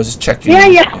 I was just checking. Yeah.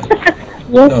 Yes.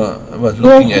 No, I was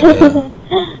looking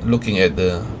at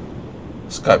the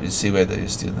Skype to see whether you're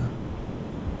still there.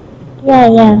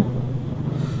 Yeah.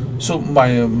 So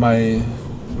my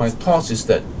thoughts is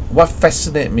that what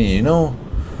fascinates me, you know,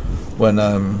 when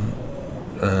I'm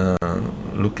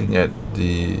looking at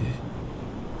the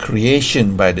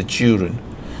creation by the children,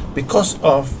 because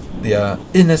of their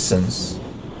innocence,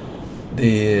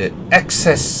 they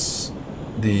access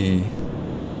the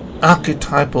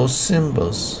archetypal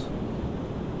symbols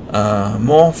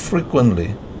more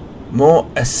frequently, more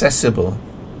accessible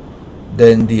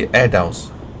than the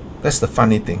adults. That's the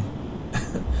funny thing.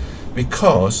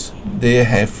 Because they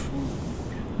have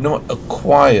not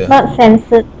acquired. Not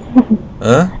censored.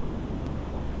 Huh?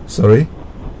 Sorry?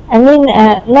 I mean,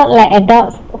 not like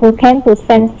adults who tend to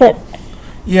censor.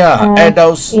 Yeah,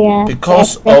 adults, yeah,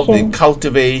 because the of the expression.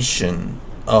 cultivation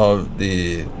of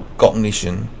the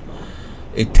cognition,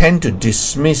 it tend to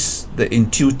dismiss the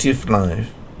intuitive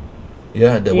life.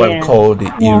 Yeah, the what we Yeah. call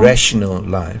the Yeah. irrational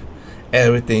life.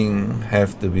 Everything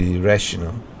have to be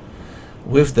rational.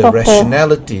 With the Proper.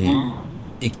 rationality,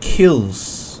 it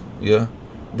kills, yeah,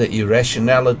 the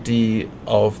irrationality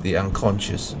of the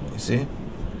unconscious. You see,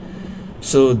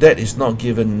 so that is not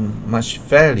given much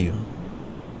value.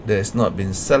 That has not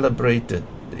been celebrated.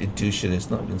 The intuition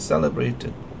has not been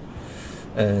celebrated,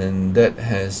 and that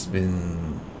has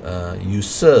been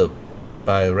usurped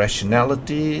by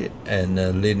rationality and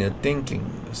linear thinking.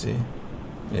 You see,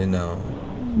 in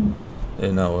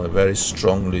our very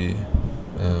strongly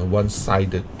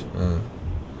one-sided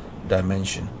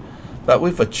dimension. But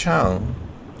with a child,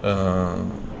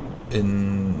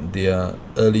 in their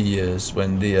early years,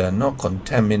 when they are not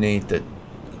contaminated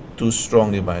too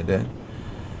strongly by that,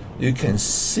 you can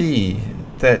see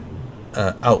that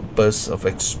outburst of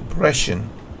expression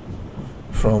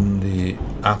from the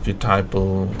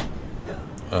archetypal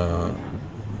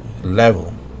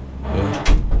level.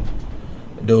 Yeah.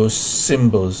 Those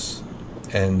symbols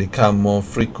and become more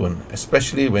frequent,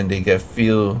 especially when they get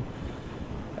feel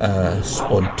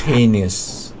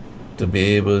spontaneous to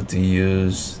be able to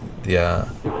use their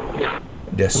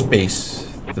space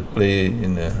to play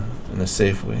in a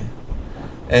safe way.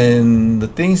 And the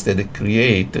things that they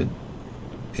created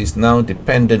is now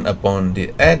dependent upon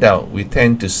the adult. We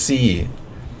tend to see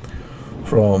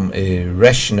from a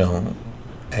rational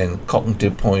and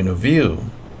cognitive point of view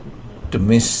to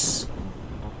miss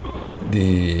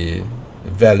the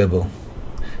valuable,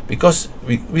 because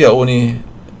we are only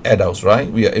adults, right?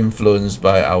 We are influenced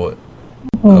by our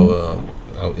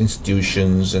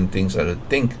institutions and things like that,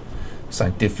 think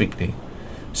scientifically,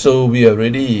 so we are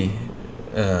really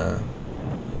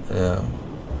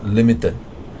limited.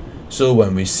 So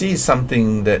when we see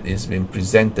something that is being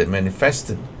presented,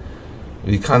 manifested,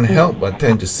 we can't help but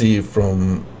tend to see it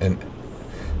from an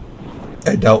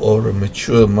adult or a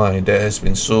mature mind that has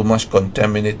been so much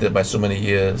contaminated by so many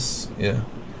years. Yeah.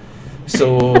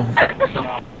 So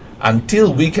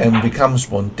until we can become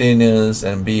spontaneous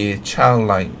and be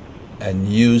childlike and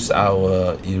use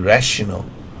our irrational,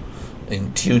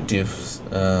 intuitive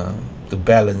to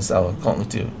balance our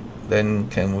cognitive, then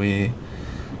can we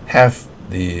have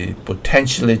the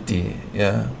potentiality,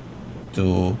 yeah,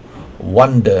 to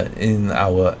wonder in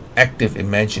our active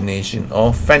imagination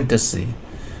or fantasy,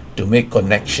 to make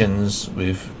connections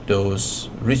with those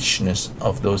richness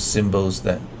of those symbols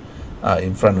that are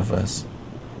in front of us.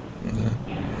 Yeah.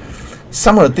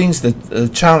 Some of the things that the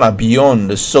child are beyond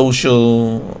the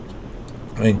social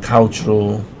and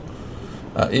cultural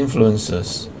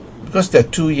influences, because they're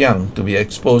too young to be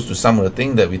exposed to some of the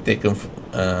things that we take them,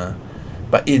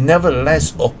 but it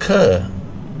nevertheless occur.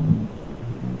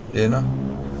 You know,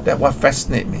 that what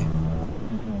fascinates me.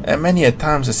 And many a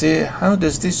times I say, how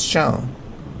does this child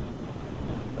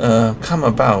come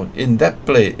about in that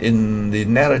play, in the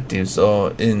narratives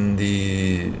or in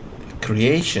the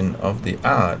creation of the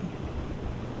art,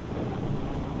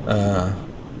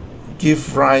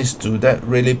 give rise to that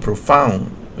really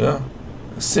profound, yeah,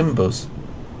 symbols,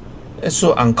 and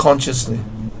so unconsciously,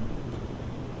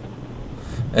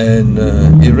 and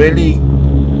it really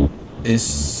is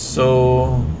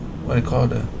so, what I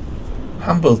call it,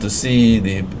 humble to see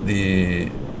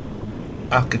the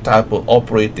archetypal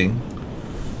operating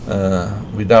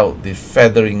without the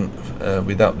feathering,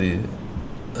 without the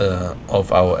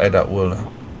of our adult world,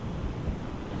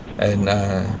 and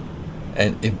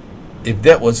if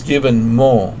that was given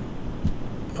more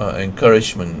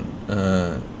encouragement,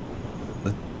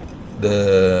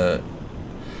 the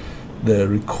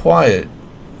required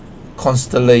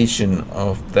constellation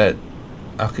of that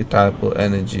archetypal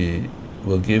energy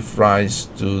will give rise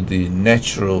to the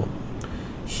natural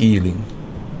healing,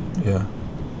 yeah,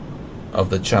 of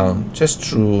the child, just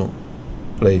through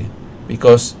play,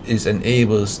 because it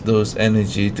enables those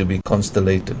energy to be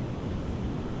constellated.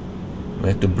 We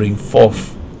have to bring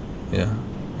forth, yeah,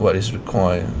 what is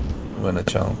required when a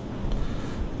child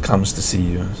comes to see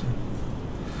you.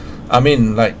 I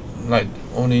mean, like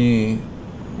only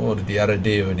the other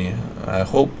day only, I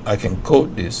hope I can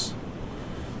quote this.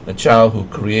 A child who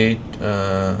create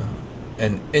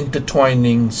an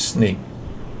intertwining snake.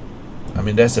 I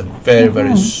mean, that's a very,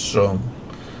 very strong.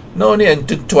 Not only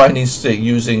intertwining snake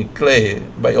using clay,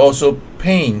 but also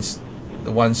paints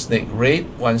the one snake red,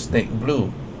 one snake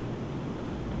blue.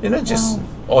 You know, just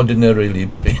ordinarily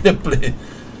paint a play.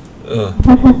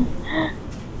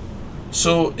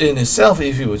 So in itself,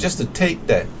 if you were just to take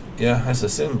that, as a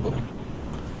symbol,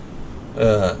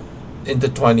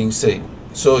 intertwining snake.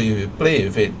 So if you play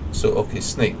with it, so okay,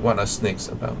 snake. What are snakes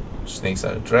about? Snakes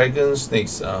are dragons.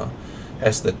 Snakes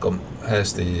has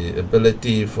the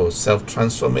ability for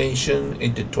self-transformation.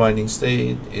 Intertwining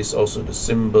state is also the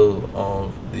symbol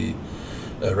of the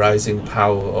rising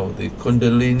power of the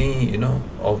Kundalini,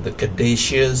 of the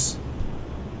Caduceus.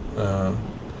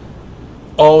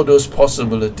 All those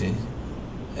possibilities,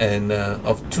 and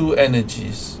of two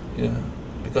energies,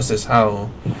 because that's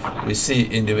how we see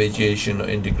individuation or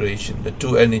integration. The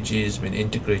two energies been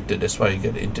integrated. That's why you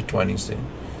get the intertwining state.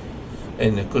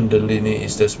 And the Kundalini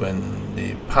is just when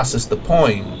it passes the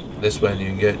point. That's when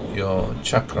you get your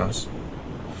chakras.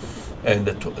 And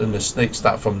the snakes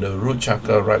start from the root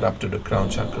chakra right up to the crown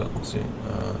chakra. See,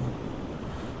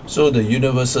 so the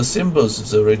universal symbols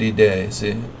is already there.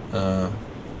 See,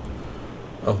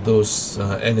 of those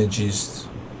energies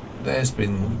that has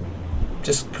been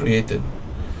just created.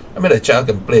 I mean, a child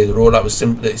can play, roll up the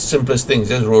simplest things,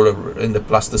 just roll up in the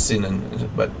plasticine,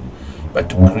 but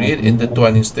to create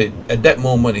intertwining state at that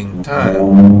moment in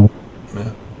time,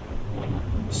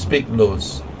 speak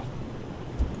loads.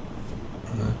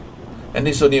 And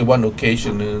it's only one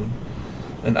occasion. And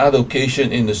another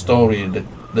occasion in the story, that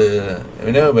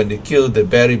when they killed the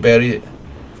berry,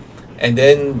 and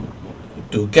then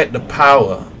to get the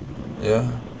power,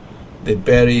 they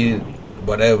bury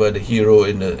whatever the hero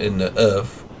in the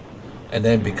earth, and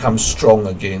then become strong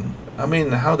again. I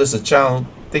mean, how does a child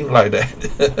think like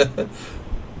that?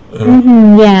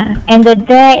 Yeah, and the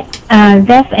death and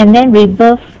then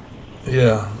rebirth.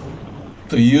 Yeah,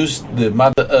 to use the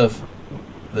Mother Earth,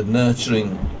 the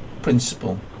nurturing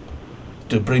principle,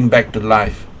 to bring back to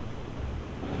life.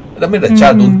 I mean, the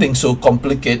child don't think so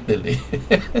complicatedly.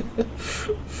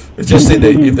 It's just say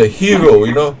that if the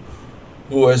hero,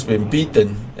 who has been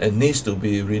beaten and needs to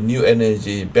be renewed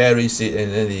energy, buries it,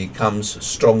 and then he comes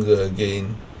stronger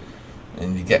again,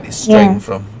 and you get his strength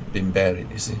from being buried,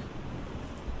 you see.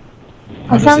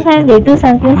 Or sometimes they do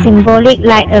something symbolic,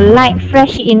 like a light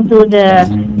flash into the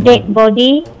dead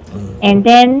body, and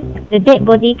then the dead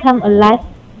body come alive,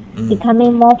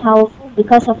 becoming more powerful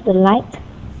because of the light.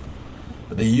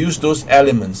 They use those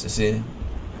elements, you see,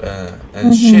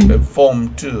 and shape and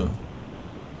form too.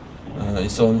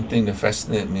 It's the only thing that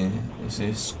fascinates me. You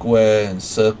see, square and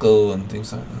circle and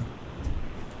things like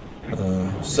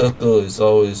that. Circle is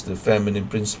always the feminine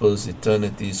principles,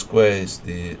 eternity. Square is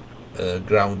the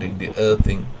grounding, the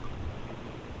earthing.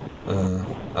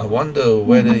 I wonder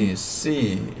whether you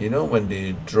see, when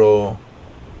they draw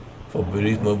for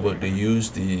bereavement work, they use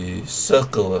the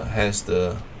circle as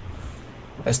the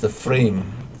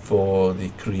frame for the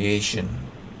creation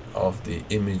of the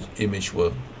image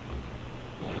work.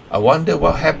 I wonder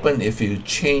what happened if you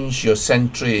change your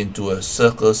century into a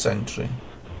circle century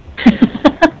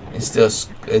instead of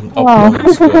an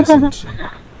oblong square century.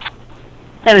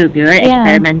 That will be very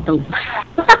experimental.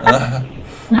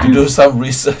 To do some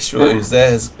research,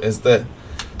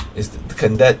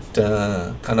 can that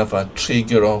kind of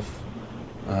trigger off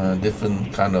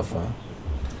different kind of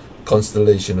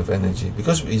constellation of energy?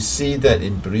 Because we see that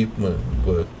in bereavement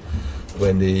work,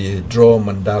 when they draw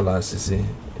mandalas, you see,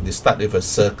 they start with a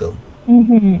circle,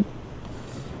 and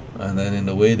then in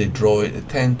the way they draw it, they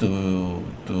tend to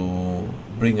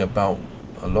bring about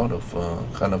a lot of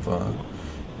kind of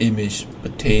image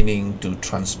pertaining to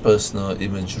transpersonal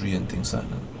imagery and things like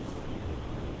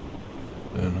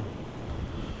that.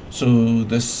 So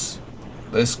there's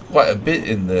quite a bit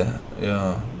in there,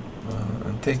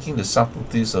 and taking the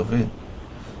subtleties of it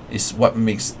is what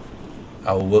makes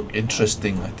our work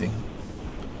interesting, I think.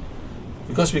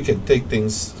 Because we can take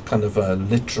things kind of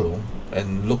literal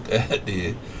and look at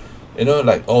the,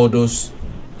 like all those,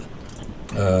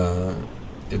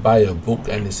 they buy a book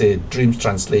and they say dreams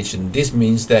translation. This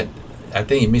means that, I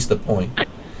think he missed the point.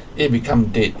 It become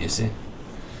dead, you see.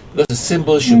 Because the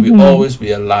symbol should always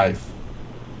be alive.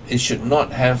 It should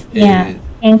not have a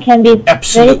and can be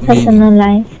absolute very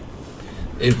personalized. meaning.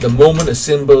 If the moment the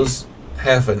symbols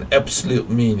have an absolute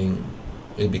meaning,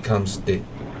 it becomes dead.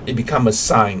 It becomes a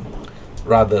sign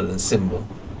rather than symbol.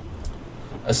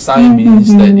 A sign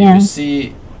means that if you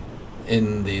see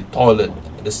in the toilet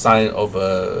the sign of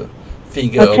a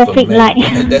figure of a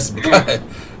man, that's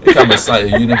become a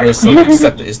sign, a universal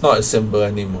accepted. It's not a symbol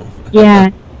anymore.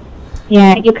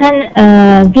 Yeah, you can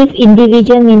give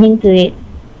individual meaning to it.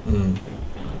 Mm.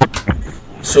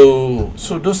 So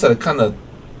those are kind of,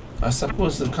 I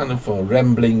suppose, the kind of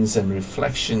ramblings and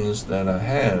reflections that I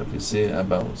have, you see,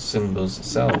 about symbols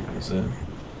itself. You see,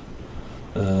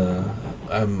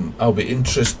 I'll be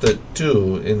interested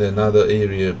too in another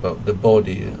area about the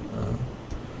body,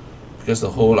 because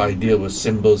the whole idea with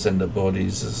symbols and the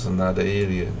bodies is another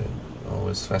area that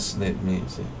always fascinates me. You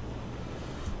see,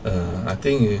 I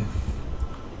think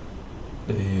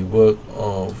the work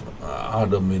of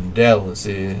Adam Mindell, you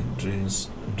see,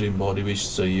 Dream Body, which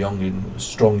is a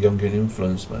strong Jungian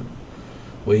influence, but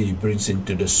where he brings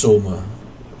into the soma,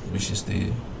 which is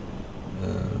the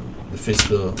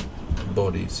physical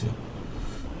body, see,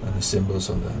 and the symbols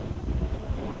on that.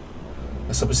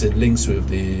 I suppose it links with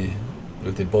the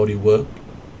body work,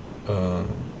 uh,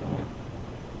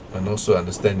 and also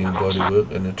understanding body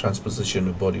work and the transposition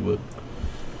of body work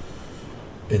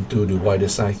into the wider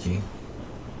psyche.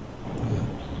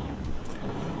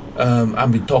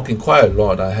 I've been talking quite a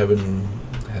lot. I haven't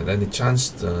had any chance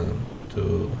to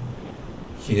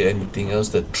hear anything else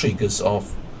that triggers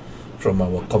off from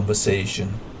our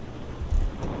conversation.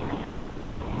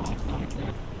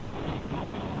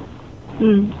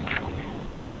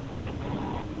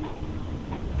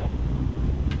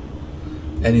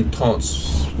 Any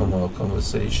thoughts from our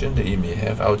conversation that you may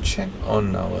have? I'll check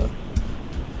on our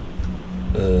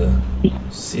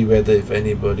see whether if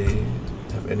anybody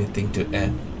have anything to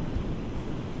add.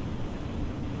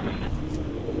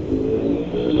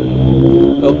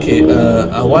 Okay,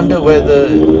 I wonder whether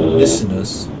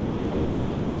listeners,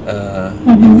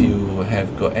 if you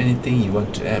have got anything you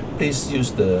want to add, please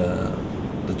use the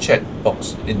chat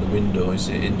box in the window, is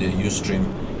in the Ustream.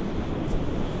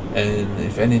 And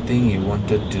if anything you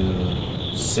wanted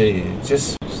to say,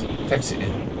 just text it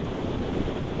in.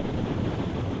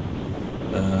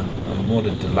 I'm more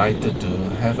than delighted to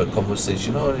have a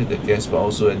conversation, not only the guests but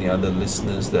also any other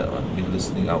listeners that will be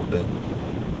listening out there.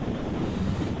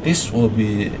 This will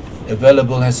be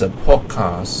available as a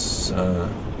podcast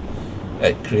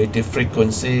at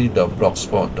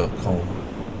creativefrequency.blogspot.com.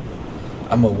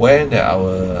 I'm aware that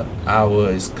our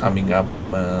hour is coming up.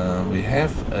 We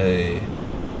have a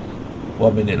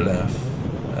 1 minute left,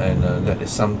 and that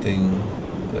is something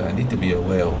that I need to be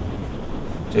aware of,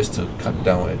 just to cut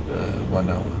down at 1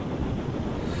 hour.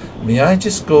 May I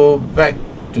just go back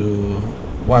to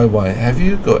YY? Have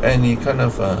you got any kind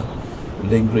of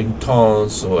lingering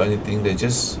thoughts or anything that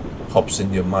just pops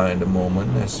in your mind at the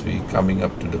moment as we coming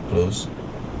up to the close?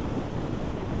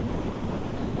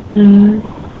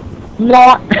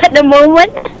 Not at the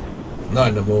moment. Not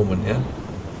at the moment, yeah?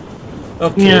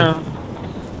 Okay. Yeah.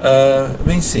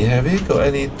 Mincy, have you got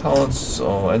any thoughts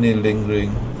or any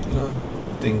lingering,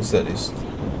 things that is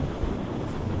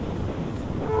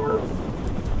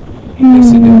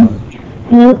that's in your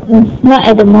mind? Not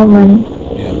at the moment.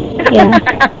 Yeah. Yeah.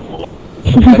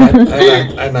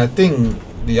 And I think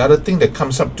the other thing that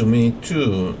comes up to me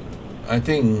too, I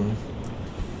think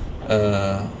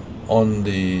on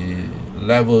the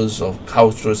levels of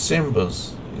cultural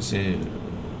symbols, you see,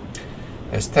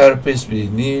 as therapists we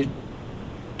need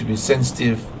to be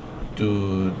sensitive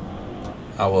to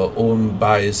our own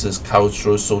biases,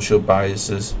 cultural, social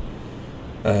biases,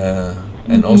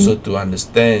 and also to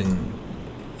understand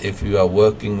if you are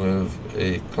working with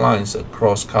clients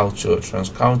across culture,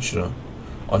 transcultural,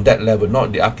 on that level,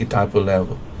 not the archetypal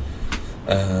level,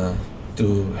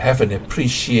 to have an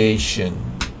appreciation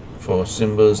for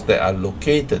symbols that are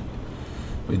located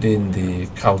within the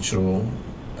cultural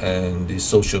and the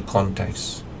social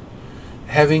context.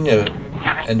 Having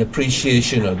an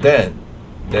appreciation of that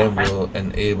then will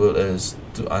enable us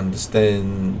to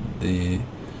understand the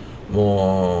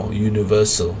more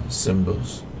universal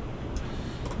symbols,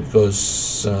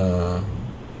 because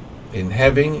in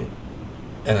having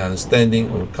an understanding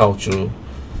of cultural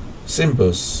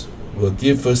symbols will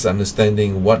give us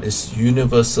understanding what is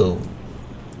universal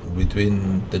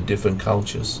between the different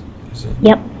cultures. You see?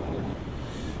 Yep.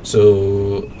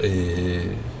 So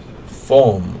a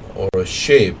form or a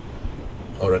shape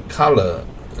or a color,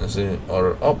 you see,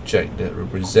 or an object that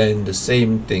represent the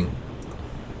same thing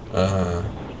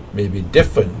may be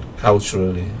different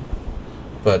culturally,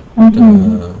 but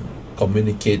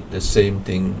communicate the same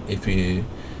thing if we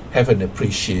have an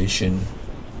appreciation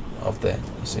of that,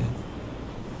 you see.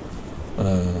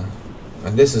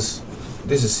 And this is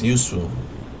useful,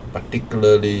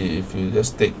 particularly if you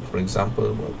just take, for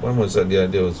example, when was that the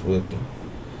idea was working?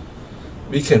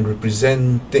 We can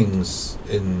represent things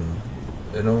in,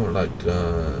 like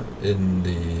in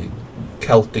the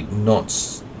Celtic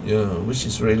knots, which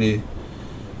is really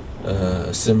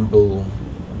a symbol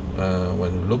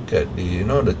when you look at the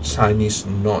Chinese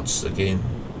knots again,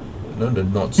 the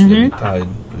knots that we Mm-hmm. tie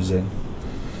and present.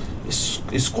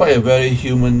 It's quite a very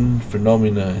human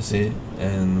phenomena, you see.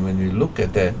 And when you look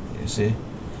at that,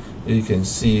 you can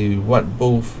see what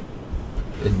both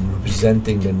in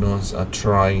representing the knots are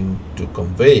trying to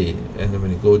convey. And then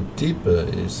when you go deeper,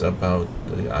 it's about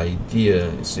the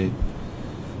idea,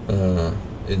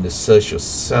 in the search of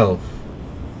self,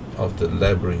 of the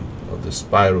labyrinth, of the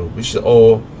spiral, which are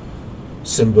all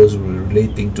symbols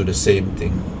relating to the same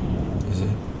thing,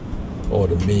 or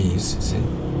the maze,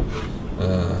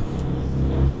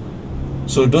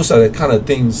 so those are the kind of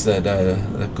things that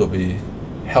could be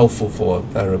helpful for a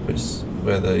therapist,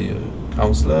 whether you're a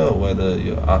counselor, or whether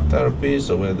you're art therapist,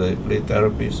 or whether you're play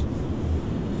therapist,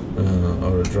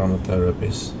 or a drama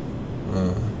therapist.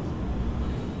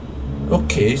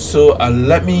 Okay, so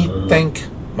let me thank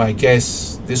my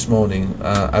guests this morning.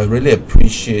 I really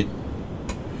appreciate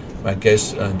my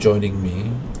guests joining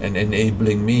me and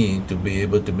enabling me to be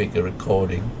able to make a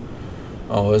recording.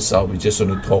 Or else I'll be just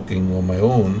only talking on my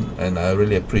own. And I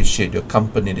really appreciate your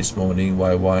company this morning,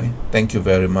 YY. Thank you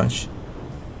very much.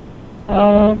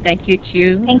 Oh, thank you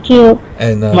too. Thank you.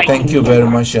 And thank you very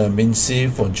much, Mincy,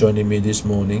 for joining me this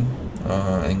morning,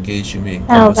 engaging me in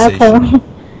Oh, conversation. welcome.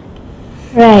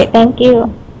 Right, thank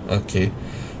you. Okay.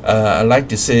 I'd like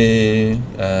to say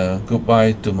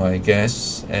goodbye to my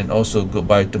guests and also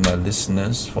goodbye to my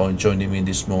listeners for joining me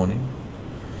this morning.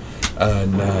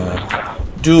 And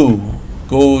do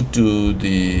go to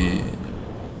the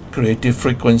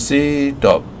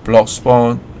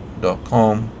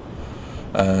creativefrequency.blogspot.com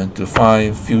to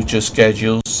find future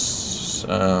schedules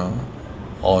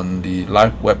on the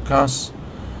live webcast,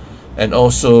 and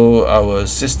also our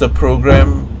sister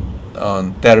program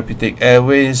on Therapeutic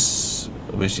Airways,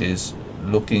 which is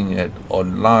looking at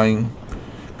online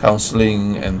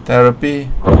counseling and therapy.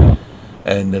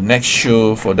 And the next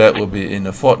show for that will be in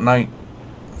a fortnight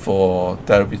for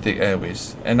Therapeutic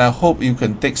Airways. And I hope you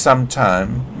can take some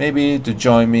time maybe to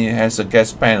join me as a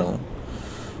guest panel,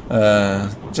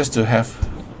 just to have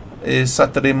a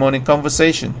Saturday morning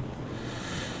conversation.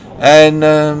 And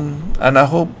I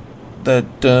hope that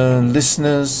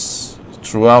listeners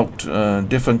throughout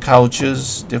different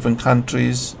cultures, different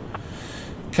countries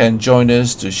can join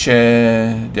us to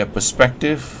share their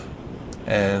perspective,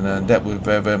 and that we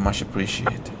very, very much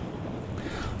appreciate.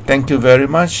 Thank you very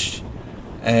much,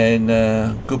 and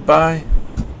goodbye.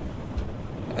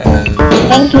 And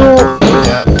Thank you.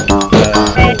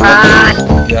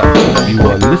 You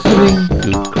are listening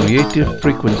to Creative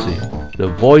Frequency, the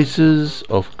voices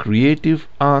of creative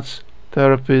arts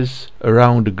therapists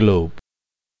around the globe.